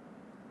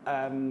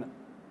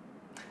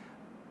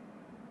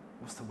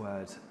 what's the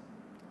word?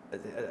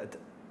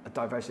 A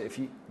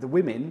diversity. The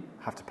women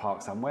have to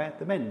park somewhere,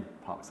 the men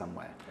park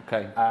somewhere.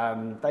 Okay.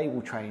 They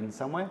will train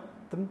somewhere.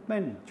 The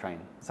men train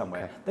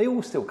somewhere. Okay. They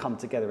all still come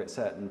together at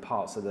certain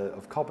parts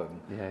of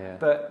Cobham.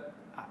 But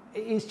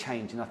it is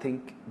changing. I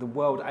think the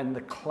world and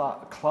the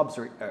clubs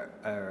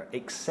are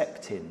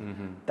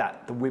accepting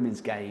that the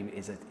women's game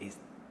is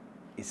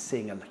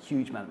seeing a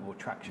huge amount more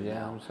traction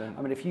now. 100%.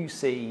 I mean, if you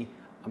see,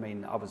 I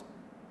was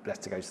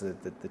blessed to go to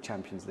the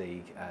Champions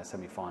League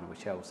semi-final with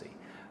Chelsea.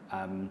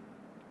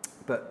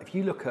 But if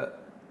you look at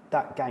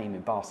that game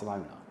in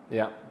Barcelona,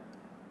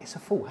 it's a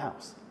full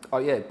house. Oh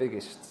yeah,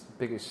 biggest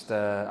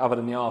other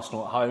than the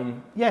Arsenal at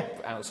home.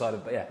 Outside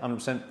of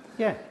 100%.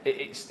 Yeah,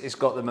 it's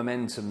got the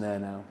momentum there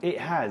now. It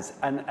has,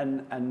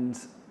 and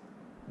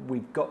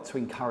we've got to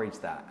encourage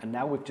that. And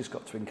now we've just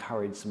got to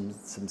encourage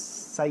some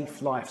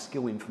safe life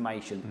skill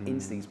information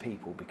into these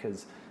people,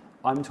 because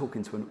I'm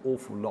talking to an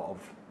awful lot of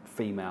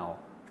female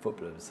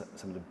footballers,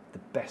 some of the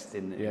best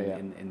in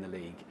the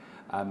league,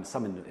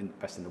 some in the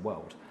best in the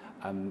world,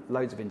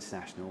 loads of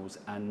internationals,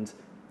 and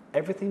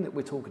everything that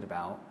we're talking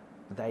about,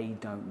 they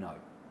don't know.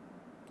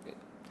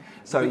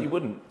 So but you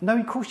wouldn't? No,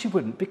 of course you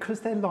wouldn't, because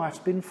their life's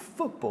been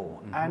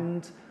football,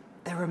 and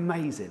they're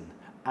amazing,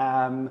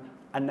 and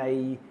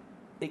they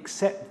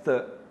accept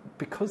that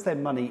because their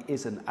money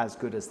isn't as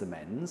good as the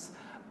men's,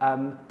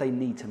 they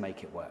need to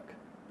make it work.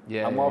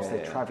 Yeah, and whilst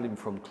they're travelling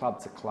from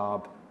club to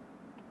club,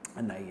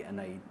 and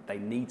they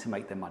need to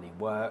make their money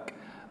work,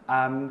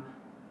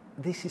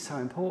 this is so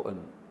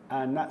important.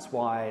 And that's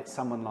why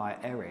someone like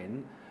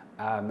Erin,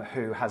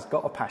 who has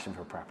got a passion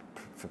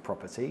for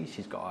property,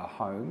 she's got a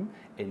home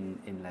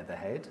in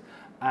Leatherhead,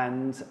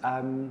 and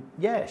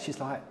she's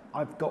like,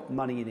 I've got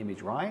money in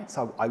image rights,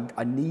 so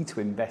I need to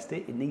invest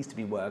it. It needs to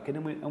be working,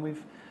 and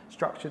we've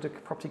structured a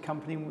property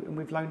company, and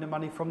we've loaned the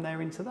money from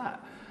there into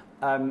that.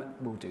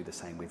 We'll do the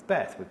same with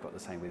Beth. We've got the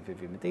same with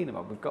Vivian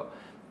Medina. We've got,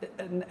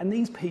 and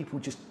these people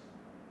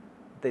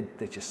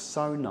they're just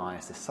so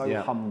nice. They're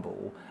so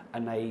humble,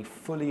 and they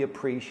fully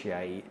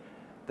appreciate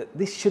that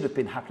this should have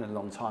been happening a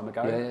long time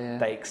ago.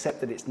 They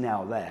accept that it's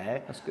now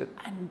there. That's good.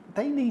 And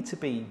they need to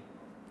be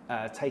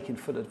taking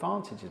full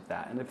advantage of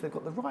that. And if they've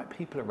got the right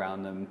people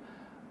around them,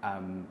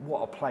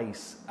 what a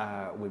place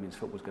women's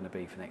football is going to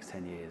be for the next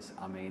 10 years.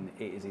 I mean,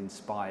 it has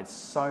inspired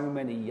so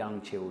many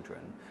young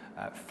children,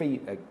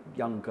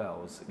 young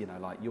girls,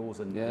 like yours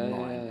and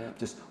mine,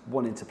 just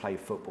wanting to play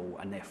football,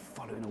 and they're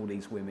following all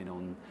these women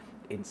on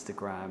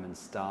Instagram and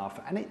stuff,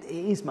 and it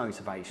is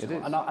motivational. It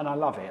is. And I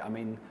love it. I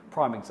mean,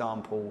 prime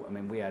example,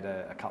 we had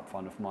a cup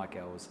final for my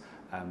girls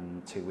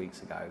 2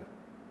 weeks ago.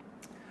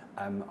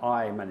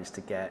 I managed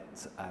to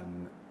get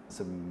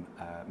some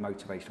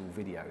motivational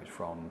videos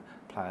from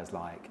players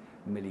like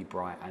Millie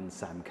Bright and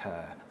Sam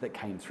Kerr that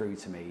came through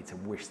to me to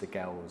wish the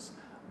girls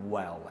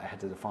well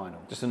ahead of the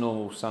final. Just a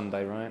normal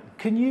Sunday, right?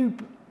 Can you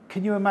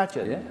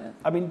imagine? Yeah.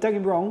 I mean, don't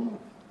get me wrong,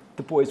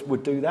 the boys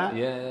would do that.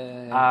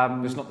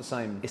 Yeah. It's not the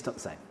same. It's not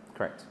the same.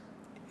 Correct.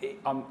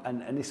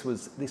 And this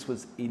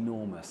was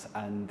enormous,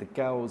 and the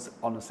girls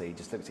honestly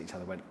just looked at each other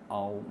and went,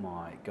 oh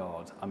my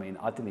God. I mean,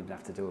 I didn't even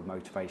have to do a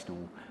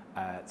motivational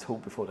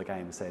talk before the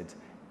game and said,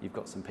 you've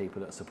got some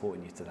people that are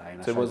supporting you today.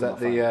 And so was that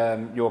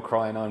the you're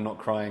crying, I'm not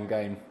crying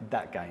game?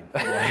 That game,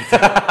 yeah.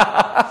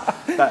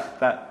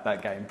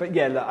 that game. But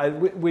yeah,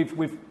 look,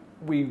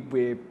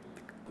 we're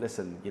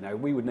listen,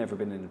 we would never have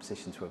been in a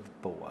position to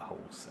have bought a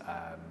horse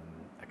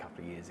a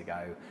couple of years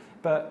ago.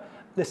 But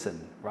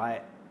listen,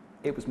 right,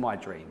 it was my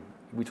dream.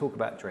 We talk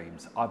about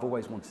dreams. I've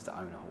always wanted to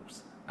own a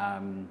horse.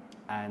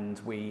 And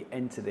we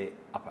entered it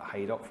up at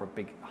Haydock for a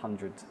big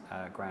 100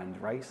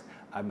 grand race.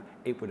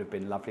 It would have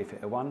been lovely if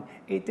it had won.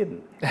 It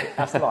didn't.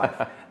 That's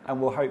life.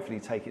 And we'll hopefully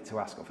take it to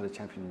Ascot for the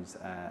Champions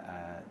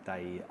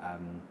Day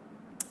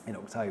in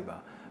October.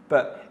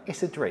 But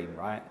it's a dream,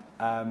 right?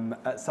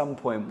 At some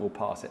point we'll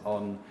pass it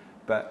on,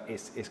 but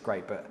it's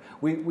great. But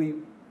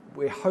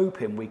we're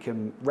hoping we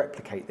can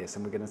replicate this,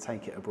 and we're going to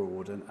take it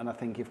abroad. And I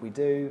think if we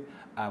do,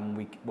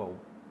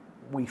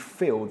 we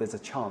feel there's a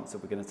chance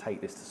that we're going to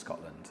take this to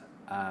Scotland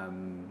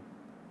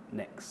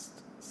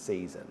next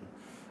season.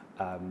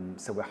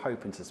 So we're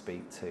hoping to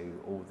speak to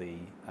all the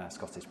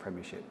Scottish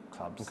Premiership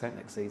clubs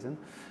next season.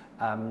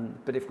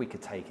 But if we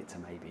could take it to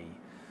maybe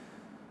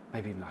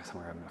even like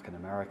somewhere like in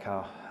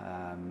America,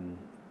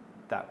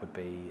 that would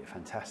be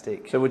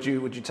fantastic. So would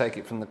you take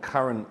it from the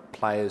current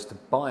players to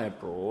buy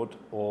abroad,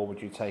 or would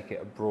you take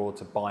it abroad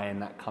to buy in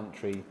that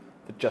country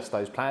for just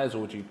those players, or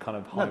would you kind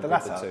of hybrid the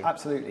latter, the two?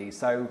 Absolutely.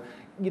 So,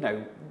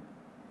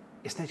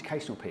 it's an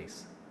educational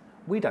piece.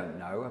 We don't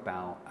know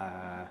about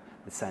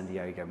the San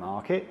Diego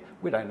market.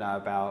 We don't know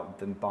about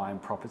them buying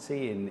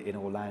property in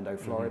Orlando,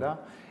 Florida,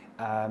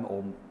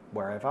 or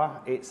wherever.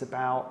 It's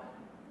about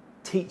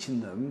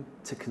teaching them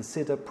to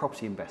consider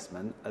property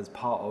investment as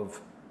part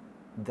of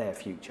their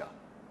future.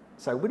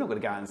 So we're not going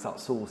to go out and start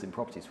sourcing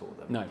properties for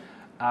them.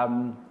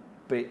 No.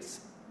 But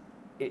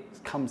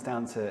it comes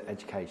down to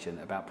education,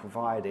 about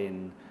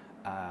providing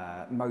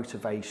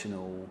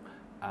motivational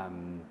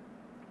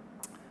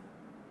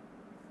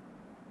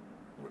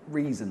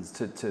reasons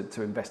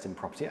to invest in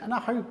property, and I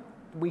hope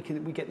we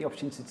get the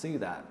opportunity to do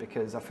that,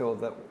 because I feel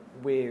that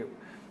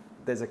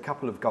there's a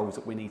couple of goals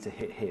that we need to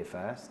hit here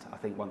first. I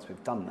think once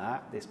we've done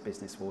that, this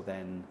business will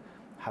then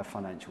have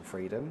financial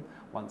freedom.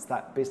 Once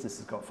that business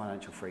has got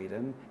financial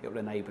freedom, it will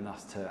enable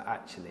us to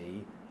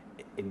actually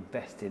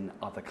invest in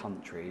other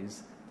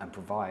countries and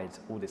provide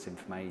all this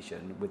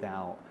information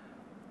without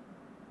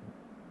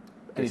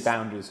any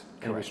boundaries,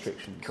 any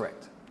restrictions.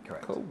 Correct.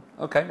 Cool.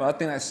 Okay. Well, I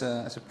think that's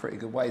a pretty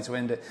good way to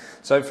end it.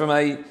 So from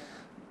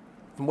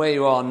where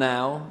you are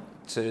now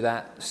to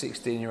that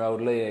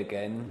 16-year-old Lee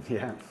again.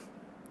 Yeah.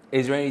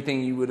 Is there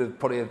anything you would have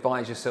probably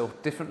advised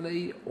yourself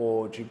differently,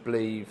 or do you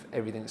believe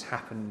everything that's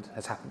happened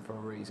has happened for a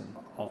reason?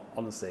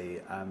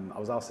 Honestly, I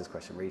was asked this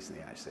question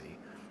recently, actually.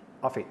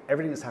 I think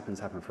everything that's happened has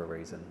happened for a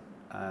reason.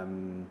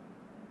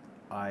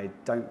 I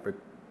don't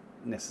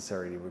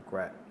necessarily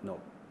regret not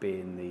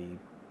being the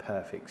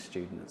perfect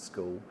student at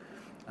school.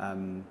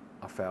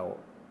 I felt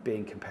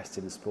being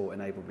competitive in sport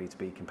enabled me to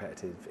be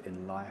competitive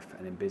in life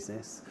and in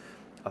business.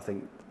 I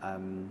think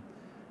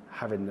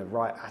having the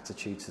right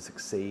attitude to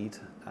succeed,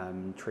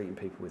 treating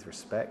people with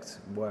respect,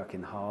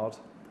 working hard,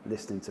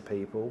 listening to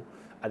people,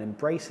 and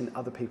embracing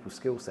other people's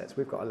skill sets.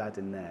 We've got a lad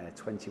in there,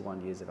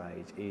 21 years of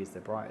age. He is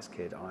the brightest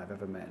kid I've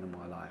ever met in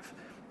my life.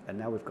 And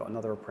now we've got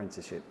another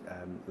apprenticeship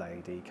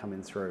lady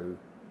coming through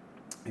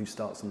who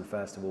starts on the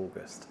 1st of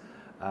August.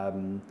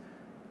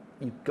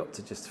 You've got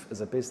to just,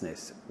 as a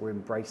business, we're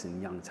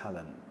embracing young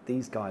talent.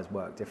 These guys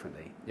work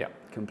differently,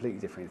 completely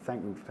differently.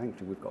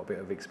 Thankfully, we've got a bit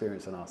of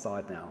experience on our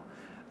side now.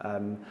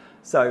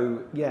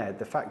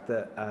 The fact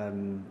that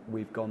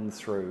we've gone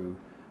through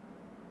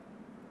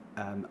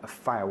a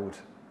failed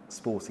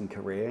sporting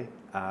career,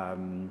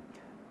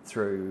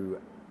 through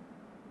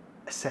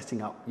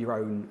setting up your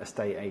own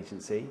estate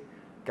agency,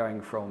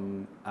 going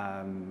from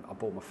I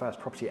bought my first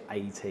property at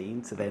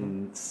 18 to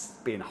then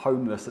being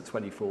homeless at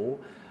 24,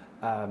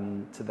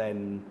 to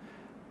then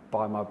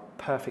buy my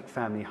perfect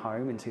family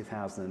home in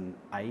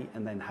 2008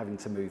 and then having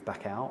to move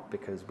back out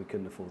because we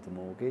couldn't afford the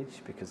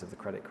mortgage because of the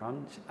credit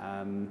crunch.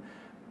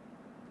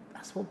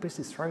 That's what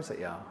business throws at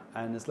you.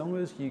 And as long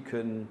as you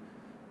can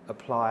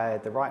apply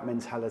the right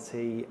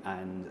mentality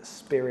and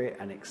spirit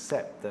and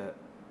accept that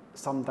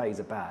some days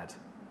are bad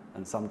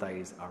and some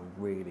days are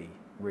really,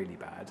 really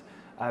bad,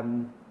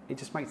 it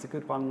just makes the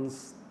good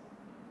ones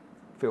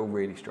feel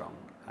really strong.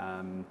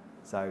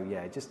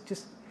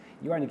 Just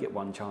you only get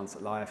one chance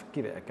at life,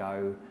 give it a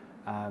go,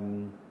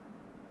 and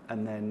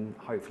then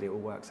hopefully it all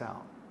works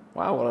out.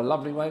 Wow, what a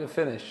lovely way to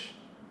finish.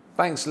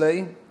 Thanks,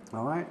 Lee.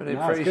 All right. Really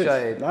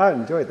appreciate it. I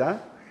enjoyed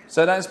that.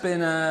 So that's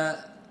been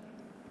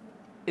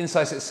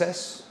Inside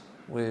Success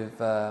with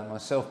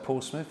myself,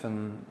 Paul Smith,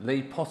 and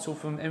Lee Pottle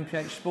from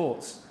MPH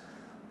Sports.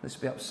 This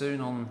will be up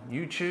soon on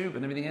YouTube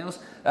and everything else.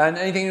 And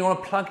anything you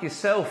want to plug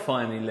yourself,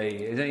 finally,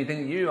 Lee? Is there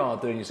anything that you are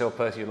doing yourself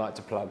personally you'd like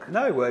to plug?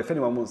 No, well, if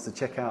anyone wants to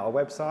check out our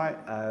website,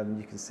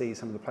 you can see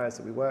some of the players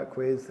that we work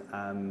with.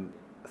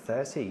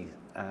 30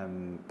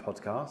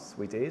 podcasts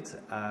we did.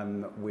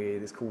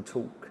 It's called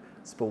Talk,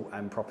 Sport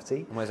and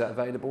Property. And where's that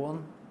available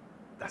on?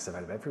 That's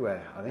available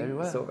everywhere, I think.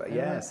 Everywhere?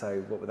 Yeah,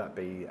 so what would that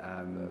be?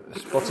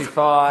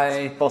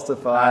 Spotify,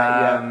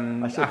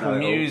 Apple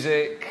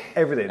Music,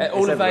 everything.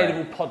 All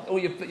available. All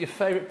your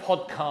favourite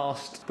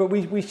podcast. But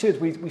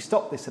we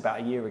stopped this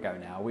about a year ago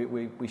now.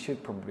 We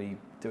should probably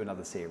do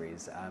another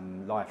series.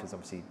 Life has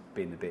obviously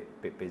been a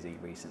bit busy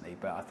recently,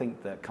 but I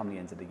think that coming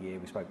into the year,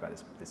 we spoke about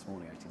this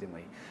morning actually, didn't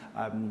we?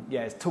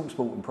 It's Talk,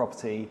 Sport and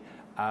Property.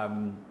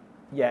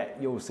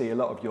 You'll see a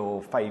lot of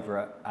your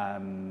favourite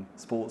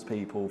sports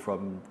people,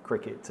 from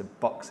cricket to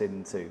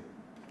boxing to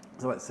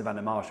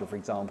Savannah Marshall, for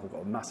example,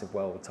 got a massive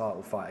world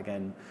title fight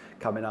again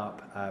coming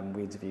up.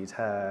 We interviewed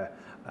her,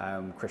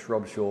 Chris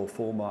Robshaw,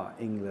 former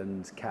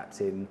England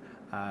captain.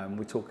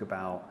 We talk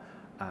about,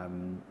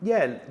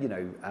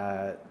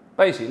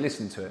 basically,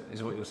 listen to it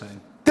is what you're saying.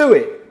 Do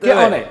it. Get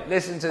on it.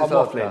 Listen to the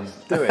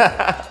podcast. Do it.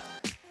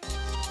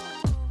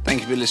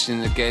 Thank you for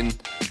listening again,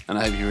 and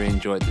I hope you really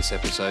enjoyed this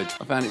episode.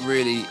 I found it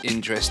really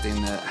interesting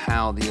that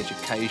how the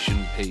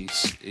education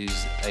piece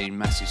is a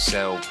massive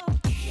sell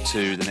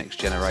to the next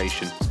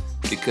generation,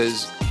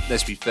 because,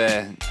 let's be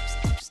fair,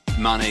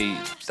 money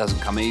doesn't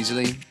come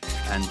easily,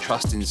 and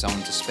trusting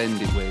someone to spend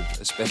it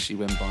with, especially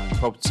when buying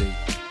property,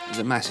 is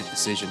a massive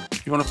decision.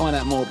 If you want to find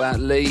out more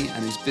about Lee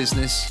and his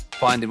business,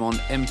 find him on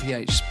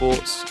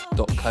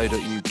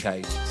mphsports.co.uk.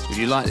 If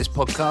you like this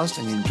podcast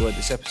and you enjoyed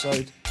this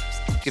episode,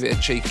 give it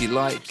a cheeky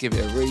like, give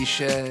it a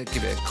reshare,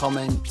 give it a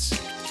comment.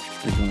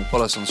 And if you want to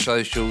follow us on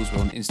socials,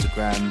 we're on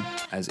Instagram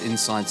as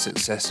Inside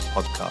Success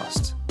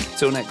Podcast.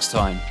 Till next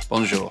time,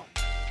 bonjour.